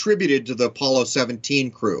 It's attributed to the Apollo 17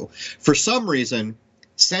 crew. For some reason,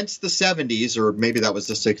 since the 70s, or maybe that was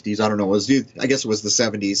the 60s, I don't know, I guess it was the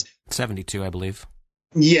 70s. 72, I believe.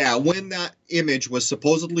 Yeah, when that image was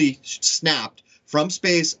supposedly snapped from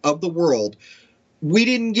space of the world, we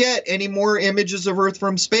didn't get any more images of Earth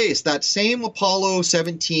from space. That same Apollo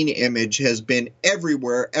 17 image has been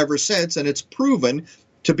everywhere ever since, and it's proven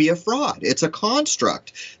to be a fraud. It's a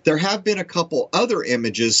construct. There have been a couple other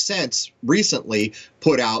images since recently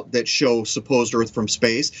put out that show supposed Earth from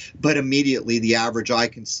space, but immediately the average eye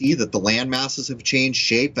can see that the land masses have changed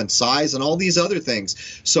shape and size and all these other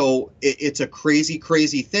things. So it's a crazy,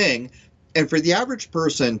 crazy thing. And for the average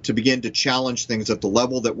person to begin to challenge things at the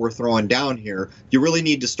level that we're throwing down here, you really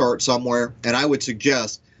need to start somewhere. And I would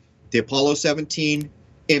suggest the Apollo 17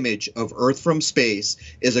 image of Earth from space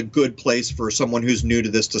is a good place for someone who's new to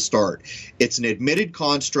this to start. It's an admitted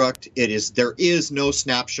construct. There is no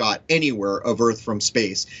snapshot anywhere of Earth from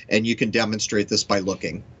space, and you can demonstrate this by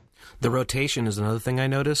looking. The rotation is another thing I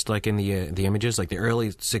noticed, like in the images, like the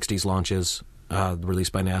early 60s launches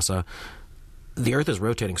released by NASA. The Earth is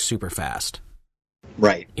rotating super fast.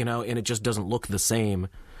 Right. You know, and it just doesn't look the same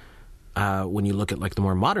when you look at like the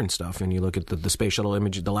more modern stuff and you look at the space shuttle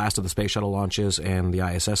image, the last of the space shuttle launches and the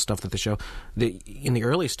ISS stuff that they show. In the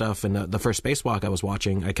early stuff and the first spacewalk I was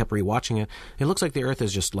watching, I kept rewatching it. It looks like the Earth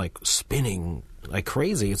is just like spinning like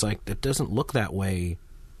crazy. It's like it doesn't look that way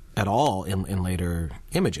at all in later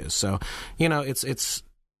images. So, you know, it's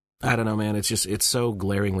I don't know, man. It's so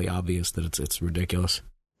glaringly obvious that it's ridiculous.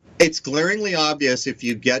 It's glaringly obvious if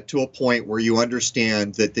you get to a point where you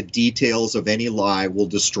understand that the details of any lie will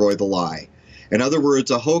destroy the lie. In other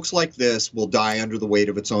words, a hoax like this will die under the weight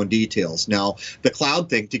of its own details. Now, the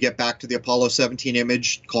cloud thing, to get back to the Apollo 17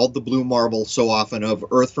 image called the blue marble so often of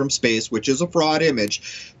Earth from space, which is a fraud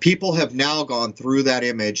image, people have now gone through that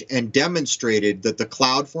image and demonstrated that the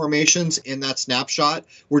cloud formations in that snapshot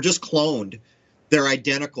were just cloned. They're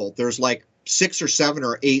identical. There's like 6 or 7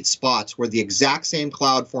 or 8 spots where the exact same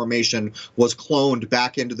cloud formation was cloned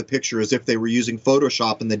back into the picture as if they were using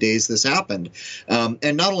Photoshop in the days this happened.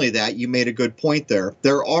 And not only that, you made a good point there.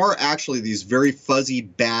 There are actually these very fuzzy,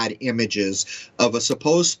 bad images of a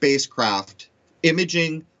supposed spacecraft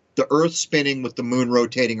imaging the Earth spinning with the moon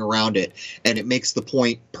rotating around it. And it makes the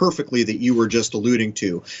point perfectly that you were just alluding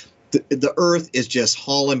to. The Earth is just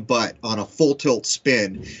hauling butt on a full tilt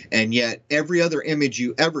spin, and yet every other image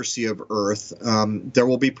you ever see of Earth, there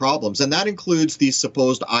will be problems, and that includes these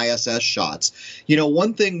supposed ISS shots. You know,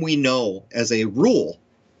 one thing we know as a rule,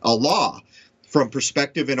 a law, from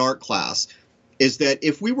perspective in art class, is that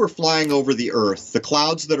if we were flying over the Earth, the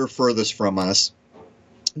clouds that are furthest from us,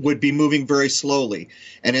 would be moving very slowly.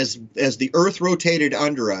 And as the Earth rotated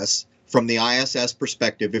under us, from the ISS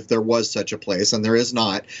perspective, if there was such a place, and there is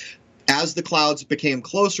not, as the clouds became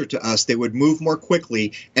closer to us, they would move more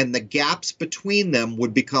quickly, and the gaps between them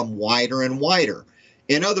would become wider and wider.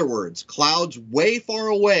 In other words, clouds way far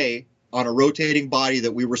away on a rotating body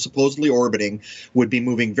that we were supposedly orbiting would be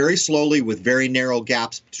moving very slowly with very narrow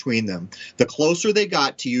gaps between them. The closer they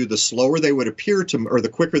got to you, the slower they would appear to, or the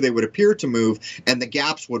quicker they would appear to move, and the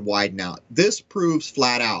gaps would widen out. This proves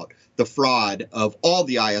flat out the fraud of all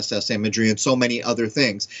the ISS imagery and so many other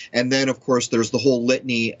things. And then, of course, there's the whole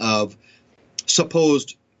litany of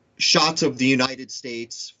supposed shots of the United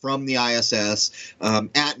States from the ISS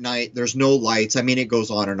at night. There's no lights. I mean, it goes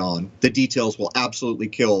on and on. The details will absolutely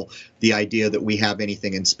kill the idea that we have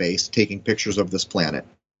anything in space taking pictures of this planet.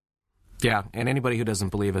 Yeah, and anybody who doesn't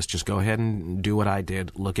believe us, just go ahead and do what I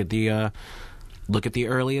did. Look at the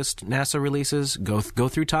earliest NASA releases. Go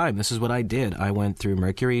through time. This is what I did. I went through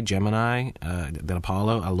Mercury, Gemini, then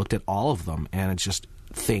Apollo. I looked at all of them, and it's just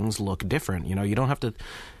things look different. You know, you don't have to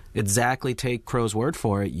exactly take Crow's word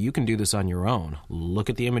for it. You can do this on your own. Look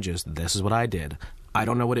at the images. This is what I did. I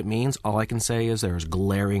don't know what it means. All I can say is there's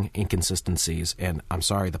glaring inconsistencies, and I'm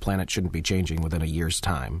sorry, the planet shouldn't be changing within a year's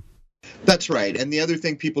time. That's right. And the other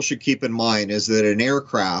thing people should keep in mind is that an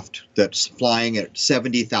aircraft that's flying at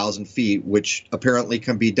 70,000 feet, which apparently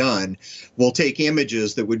can be done, will take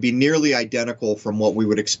images that would be nearly identical from what we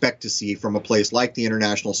would expect to see from a place like the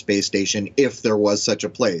International Space Station if there was such a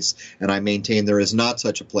place. And I maintain there is not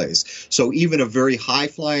such a place. So even a very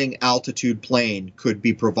high-flying altitude plane could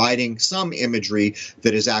be providing some imagery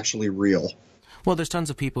that is actually real. Well, there's tons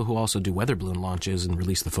of people who also do weather balloon launches and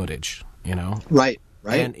release the footage, you know? Right.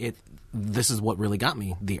 And this is what really got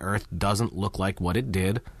me. The Earth doesn't look like what it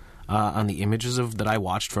did on the images that I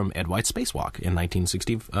watched from Ed White's spacewalk in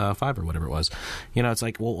 1965 or whatever it was. You know, it's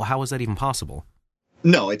like, well, how is that even possible?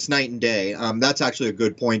 No, it's night and day. That's actually a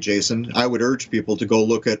good point, Jason. I would urge people to go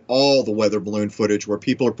look at all the weather balloon footage where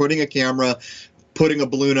people are putting a camera, putting a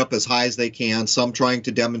balloon up as high as they can, some trying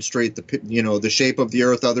to demonstrate the shape of the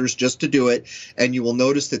Earth, others just to do it, and you will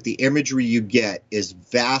notice that the imagery you get is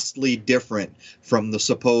vastly different from the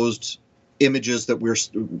supposed images that we're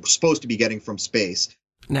supposed to be getting from space.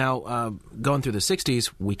 Now, going through the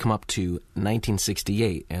 60s, we come up to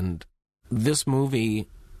 1968, and this movie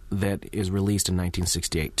that is released in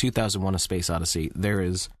 1968, 2001: A Space Odyssey, there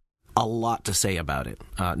is a lot to say about it.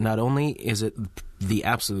 Not only is it the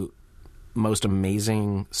absolute most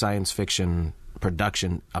amazing science fiction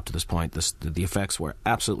production up to this point. The effects were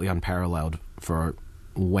absolutely unparalleled for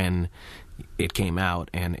when it came out,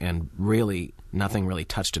 and really nothing really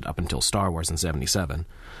touched it up until Star Wars in 1977.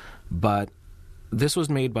 But this was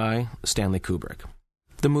made by Stanley Kubrick.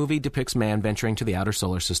 The movie depicts man venturing to the outer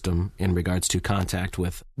solar system in regards to contact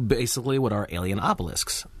with basically what are alien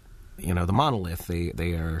obelisks. You know, the monolith,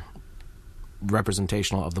 they are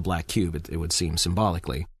representational of the black cube, it would seem,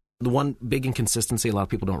 symbolically. The one big inconsistency a lot of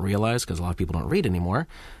people don't realize, because a lot of people don't read anymore,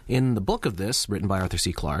 in the book of this, written by Arthur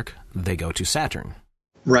C. Clarke, they go to Saturn.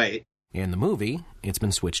 Right. In the movie, it's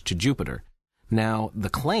been switched to Jupiter. Now,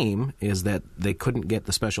 the claim is that they couldn't get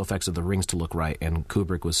the special effects of the rings to look right, and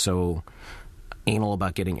Kubrick was so anal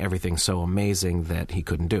about getting everything so amazing that he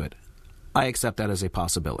couldn't do it. I accept that as a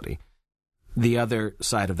possibility. The other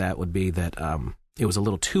side of that would be that it was a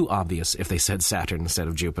little too obvious if they said Saturn instead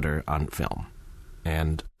of Jupiter on film.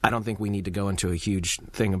 And I don't think we need to go into a huge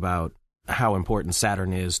thing about how important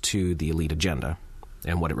Saturn is to the elite agenda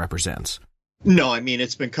and what it represents. No, I mean,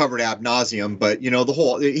 it's been covered ad nauseum, but,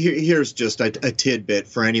 here's just a tidbit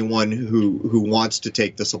for anyone who wants to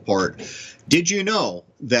take this apart. Did you know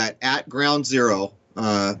that at Ground Zero,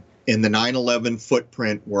 in the 9/11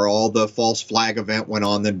 footprint where all the false flag event went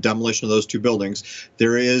on, the demolition of those two buildings,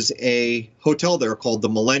 there is a hotel there called the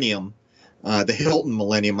Millennium, the Hilton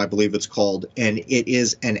Millennium, I believe it's called, and it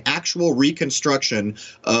is an actual reconstruction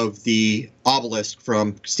of the obelisk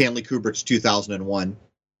from Stanley Kubrick's 2001.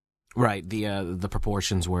 Right, the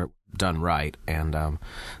proportions were done right, and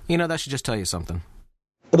that should just tell you something.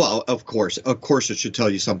 Well, of course it should tell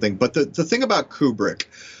you something. But the thing about Kubrick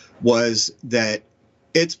was that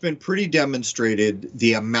it's been pretty demonstrated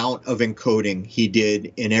the amount of encoding he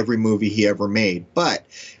did in every movie he ever made. But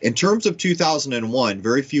in terms of 2001,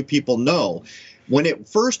 very few people know. When it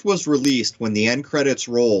first was released, when the end credits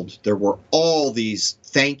rolled, there were all these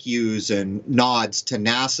thank yous and nods to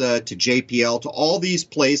NASA, to JPL, to all these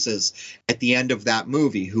places at the end of that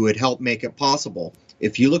movie who had helped make it possible.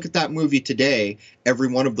 If you look at that movie today, every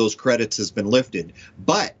one of those credits has been lifted.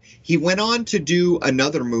 But he went on to do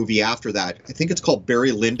another movie after that. I think it's called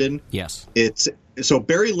Barry Lyndon. Yes. So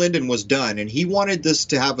Barry Lyndon was done, and he wanted this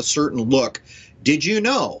to have a certain look. Did you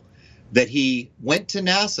know that he went to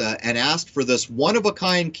NASA and asked for this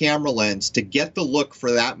one-of-a-kind camera lens to get the look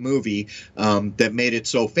for that movie that made it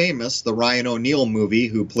so famous, the Ryan O'Neal movie,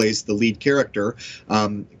 who plays the lead character?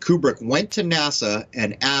 Kubrick went to NASA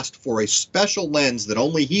and asked for a special lens that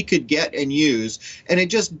only he could get and use, and it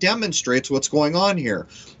just demonstrates what's going on here.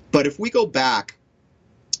 But if we go back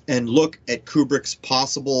and look at Kubrick's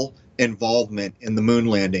possible involvement in the moon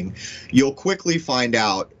landing, you'll quickly find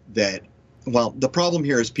out that, well, the problem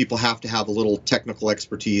here is people have to have a little technical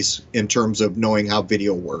expertise in terms of knowing how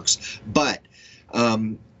video works. But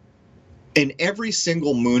in every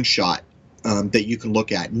single moonshot that you can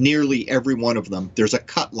look at, nearly every one of them, there's a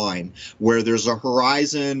cut line where there's a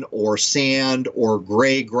horizon or sand or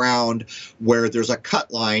gray ground where there's a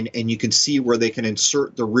cut line, and you can see where they can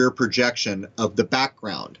insert the rear projection of the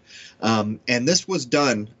background. And this was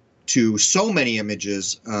done to so many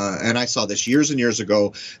images, and I saw this years and years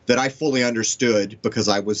ago, that I fully understood, because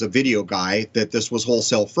I was a video guy, that this was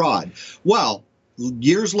wholesale fraud. Well,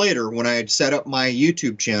 years later, when I had set up my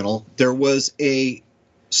YouTube channel, there was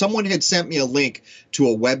someone had sent me a link to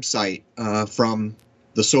a website from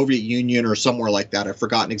the Soviet Union or somewhere like that. I've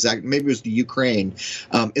forgotten exactly. Maybe it was the Ukraine.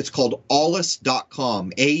 It's called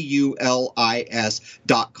aulis.com, AULIS.com.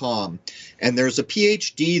 And there's a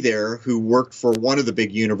PhD there who worked for one of the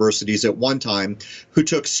big universities at one time, who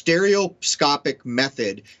took stereoscopic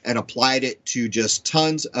method and applied it to just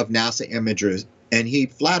tons of NASA images. And he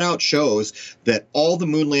flat out shows that all the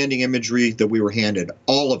moon landing imagery that we were handed,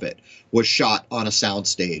 all of it, was shot on a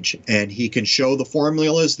soundstage. And he can show the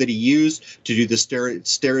formulas that he used to do the stereoscopic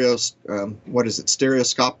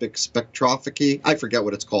spectroscopy. I forget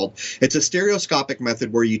what it's called. It's a stereoscopic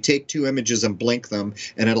method where you take two images and blink them,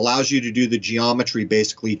 and it allows you to do the geometry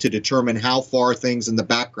basically to determine how far things in the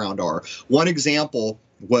background are. One example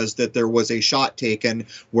was that there was a shot taken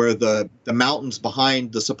where the mountains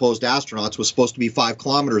behind the supposed astronauts was supposed to be 5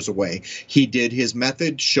 kilometers away. He did his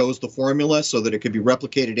method, shows the formula so that it could be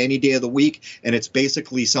replicated any day of the week, and it's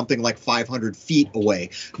basically something like 500 feet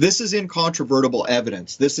away. This is incontrovertible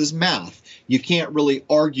evidence. This is math. You can't really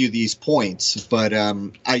argue these points, but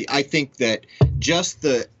I think that just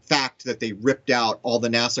the fact that they ripped out all the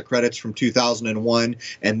NASA credits from 2001,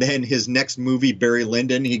 and then his next movie, Barry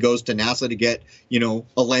Lyndon, he goes to NASA to get,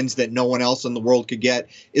 a lens that no one else in the world could get,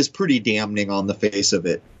 is pretty damning on the face of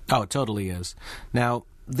it. Oh, it totally is. Now,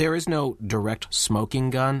 there is no direct smoking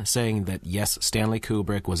gun saying that, yes, Stanley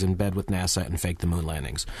Kubrick was in bed with NASA and faked the moon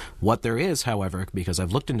landings. What there is, however, because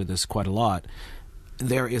I've looked into this quite a lot,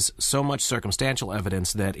 there is so much circumstantial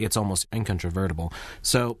evidence that it's almost incontrovertible.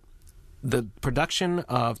 So the production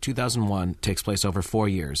of 2001 takes place over 4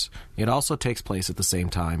 years. It also takes place at the same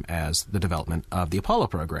time as the development of the Apollo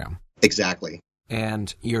program. Exactly.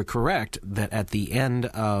 And you're correct that at the end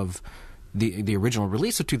of the original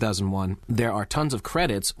release of 2001, there are tons of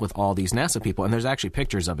credits with all these NASA people, and there's actually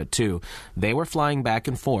pictures of it too. They were flying back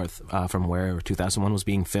and forth from where 2001 was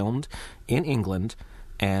being filmed in England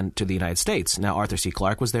and to the United States. Now, Arthur C.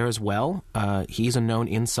 Clarke was there as well. He's a known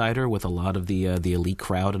insider with a lot of the elite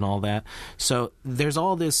crowd and all that. So there's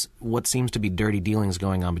all this, what seems to be dirty dealings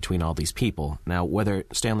going on between all these people. Now, whether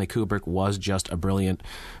Stanley Kubrick was just a brilliant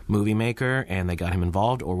movie maker and they got him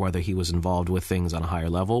involved, or whether he was involved with things on a higher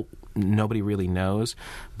level, nobody really knows.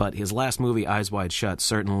 But his last movie, Eyes Wide Shut,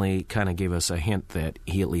 certainly kind of gave us a hint that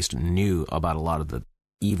he at least knew about a lot of the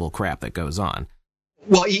evil crap that goes on.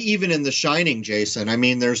 Well, even in The Shining, Jason, I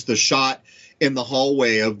mean, there's the shot in the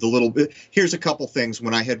hallway of the little bit. Here's a couple things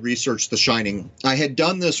when I had researched The Shining. I had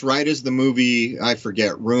done this right as the movie, I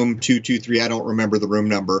forget, Room 223, I don't remember the room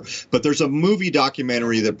number, but there's a movie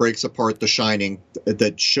documentary that breaks apart The Shining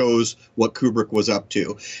that shows what Kubrick was up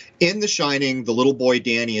to. In The Shining, the little boy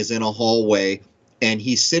Danny is in a hallway, and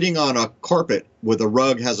he's sitting on a carpet with a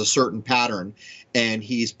rug has a certain pattern, and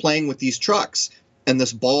he's playing with these trucks. And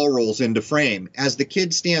this ball rolls into frame. As the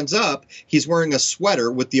kid stands up, he's wearing a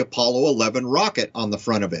sweater with the Apollo 11 rocket on the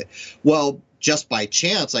front of it. Well, just by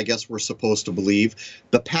chance, I guess we're supposed to believe,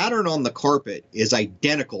 the pattern on the carpet is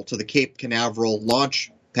identical to the Cape Canaveral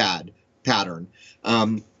launch pad pattern.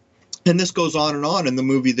 And this goes on and on in the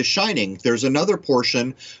movie The Shining. There's another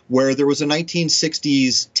portion where there was a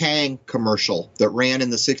 1960s Tang commercial that ran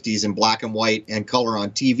in the 60s in black and white and color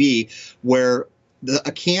on TV, where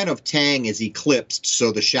a can of Tang is eclipsed,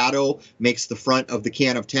 so the shadow makes the front of the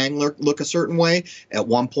can of Tang look a certain way. At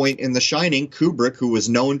one point in The Shining, Kubrick, who was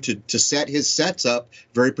known to set his sets up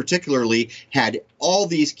very particularly, had all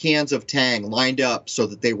these cans of Tang lined up so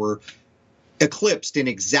that they were eclipsed in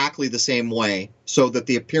exactly the same way, so that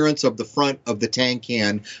the appearance of the front of the Tang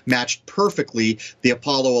can matched perfectly the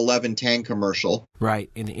Apollo 11 Tang commercial.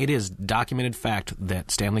 Right, and it is documented fact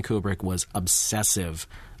that Stanley Kubrick was obsessive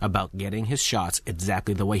about getting his shots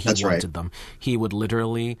exactly the way he wanted them. He would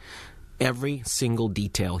literally, every single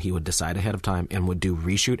detail he would decide ahead of time and would do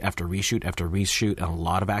reshoot after reshoot after reshoot, and a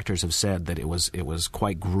lot of actors have said that it was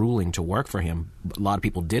quite grueling to work for him. A lot of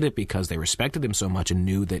people did it because they respected him so much and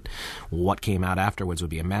knew that what came out afterwards would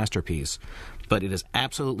be a masterpiece. But it is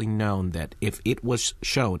absolutely known that if it was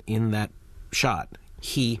shown in that shot,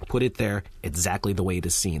 he put it there exactly the way it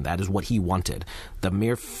is seen. That is what he wanted. The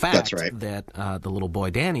mere fact that the little boy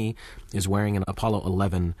Danny is wearing an Apollo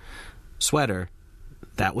 11 sweater,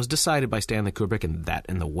 that was decided by Stanley Kubrick,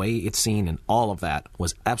 and the way it's seen and all of that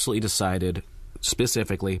was absolutely decided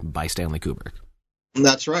specifically by Stanley Kubrick.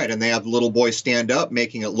 That's right, and they have the little boy stand up,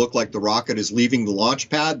 making it look like the rocket is leaving the launch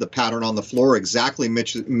pad. The pattern on the floor exactly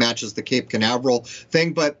matches the Cape Canaveral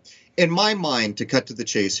thing. But in my mind, to cut to the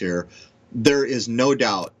chase here, there is no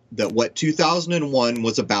doubt that what 2001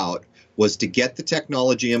 was about was to get the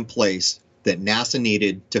technology in place that NASA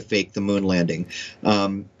needed to fake the moon landing.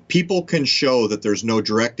 People can show that there's no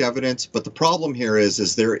direct evidence, but the problem here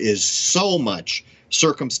is there is so much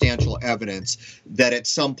circumstantial evidence that at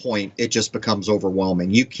some point it just becomes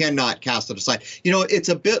overwhelming. You cannot cast it aside. You know, it's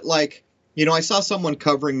a bit like, I saw someone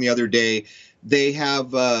covering the other day. They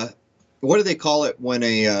have what do they call it when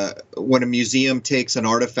a museum takes an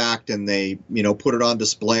artifact and they put it on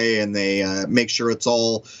display and they make sure it's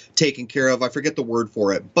all taken care of? I forget the word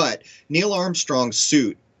for it, but Neil Armstrong's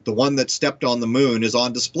suit, the one that stepped on the moon, is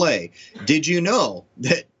on display. Did you know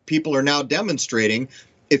that people are now demonstrating,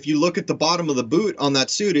 if you look at the bottom of the boot on that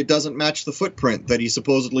suit, it doesn't match the footprint that he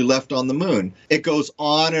supposedly left on the moon? It goes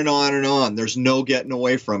on and on and on. There's no getting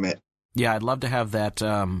away from it. Yeah, I'd love to have that.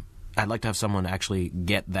 I'd like to have someone actually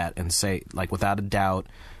get that and say, like, without a doubt,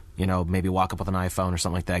 maybe walk up with an iPhone or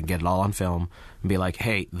something like that, get it all on film, and be like,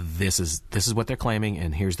 hey, this is what they're claiming,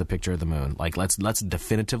 and here's the picture of the moon. Like, let's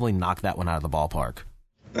definitively knock that one out of the ballpark.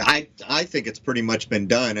 I think it's pretty much been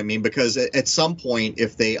done. I mean, because at some point,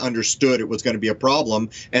 if they understood it was going to be a problem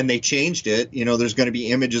and they changed it, there's going to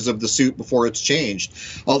be images of the suit before it's changed.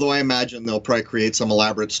 Although I imagine they'll probably create some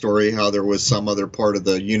elaborate story how there was some other part of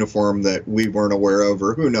the uniform that we weren't aware of,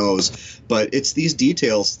 or who knows. But it's these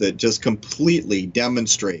details that just completely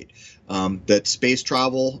demonstrate that space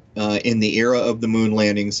travel in the era of the moon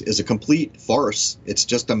landings is a complete farce. It's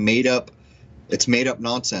just made up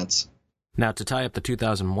nonsense. Now, to tie up the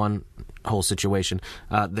 2001 whole situation,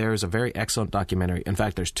 there's a very excellent documentary. In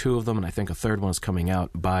fact, there's two of them, and I think a third one is coming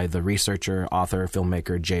out by the researcher, author,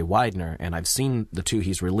 filmmaker Jay Weidner, and I've seen the two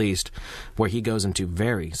he's released, where he goes into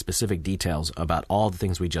very specific details about all the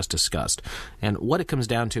things we just discussed. And what it comes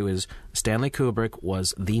down to is Stanley Kubrick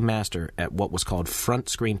was the master at what was called front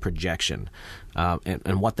screen projection.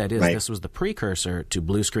 And what that is, This was the precursor to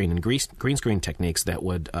blue screen and green screen techniques that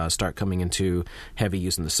would start coming into heavy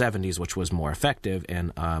use in the 70s, which was more effective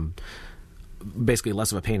and basically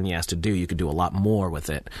less of a pain in the ass to do. You could do a lot more with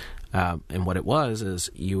it. And what it was is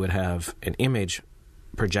you would have an image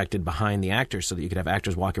projected behind the actors so that you could have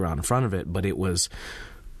actors walking around in front of it, but it was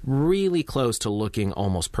really close to looking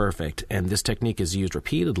almost perfect. And this technique is used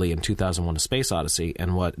repeatedly in 2001: A Space Odyssey.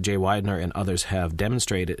 And what Jay Weidner and others have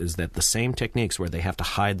demonstrated is that the same techniques where they have to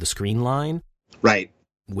hide the screen line, right,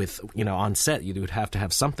 with, on set, you would have to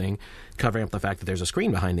have something covering up the fact that there's a screen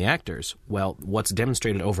behind the actors. Well, what's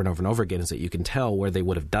demonstrated over and over and over again is that you can tell where they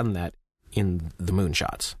would have done that in the moon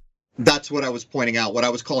shots. That's what I was pointing out, what I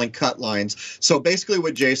was calling cut lines. So basically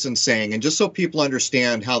what Jason's saying, and just so people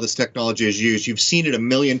understand how this technology is used, you've seen it a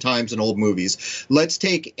million times in old movies. Let's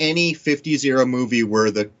take any 50s era movie where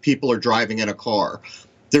the people are driving in a car.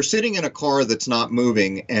 They're sitting in a car that's not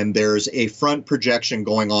moving, and there's a front projection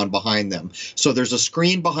going on behind them. So there's a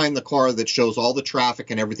screen behind the car that shows all the traffic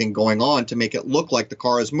and everything going on to make it look like the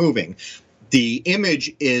car is moving. The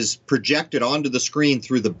image is projected onto the screen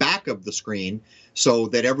through the back of the screen so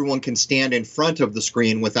that everyone can stand in front of the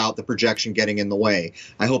screen without the projection getting in the way.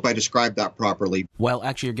 I hope I described that properly. Well,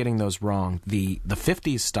 actually, you're getting those wrong. The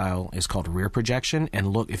 50s style is called rear projection,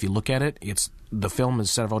 and if you look at it, the film is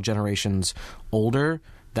several generations older.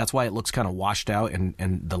 That's why it looks kind of washed out and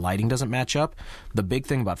the lighting doesn't match up. The big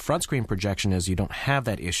thing about front screen projection is you don't have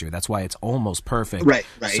that issue. That's why it's almost perfect. Right.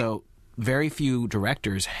 So very few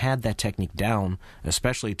directors had that technique down,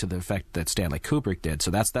 especially to the effect that Stanley Kubrick did.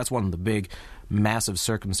 So that's one of the big, massive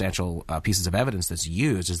circumstantial pieces of evidence that's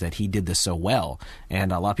used, is that he did this so well.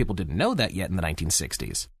 And a lot of people didn't know that yet in the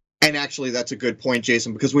 1960s. And actually, that's a good point,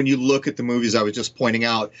 Jason, because when you look at the movies I was just pointing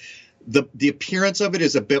out, the appearance of it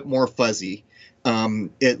is a bit more fuzzy.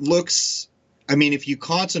 It looks, I mean, if you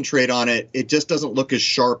concentrate on it, it just doesn't look as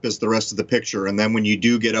sharp as the rest of the picture. And then when you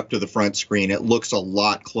do get up to the front screen, it looks a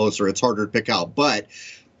lot closer. It's harder to pick out. But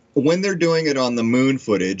when they're doing it on the moon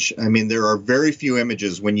footage, I mean, there are very few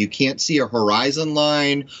images when you can't see a horizon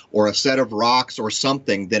line or a set of rocks or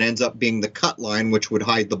something that ends up being the cut line, which would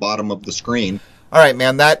hide the bottom of the screen. All right,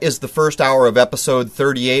 man, that is the first hour of episode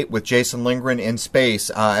 38 with Jason Lindgren in space.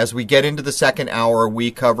 As we get into the second hour,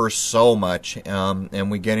 we cover so much,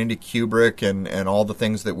 and we get into Kubrick and all the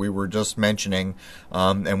things that we were just mentioning,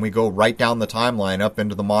 and we go right down the timeline up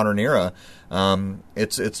into the modern era.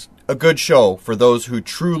 It's a good show for those who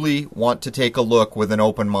truly want to take a look with an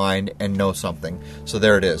open mind and know something. So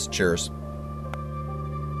there it is. Cheers.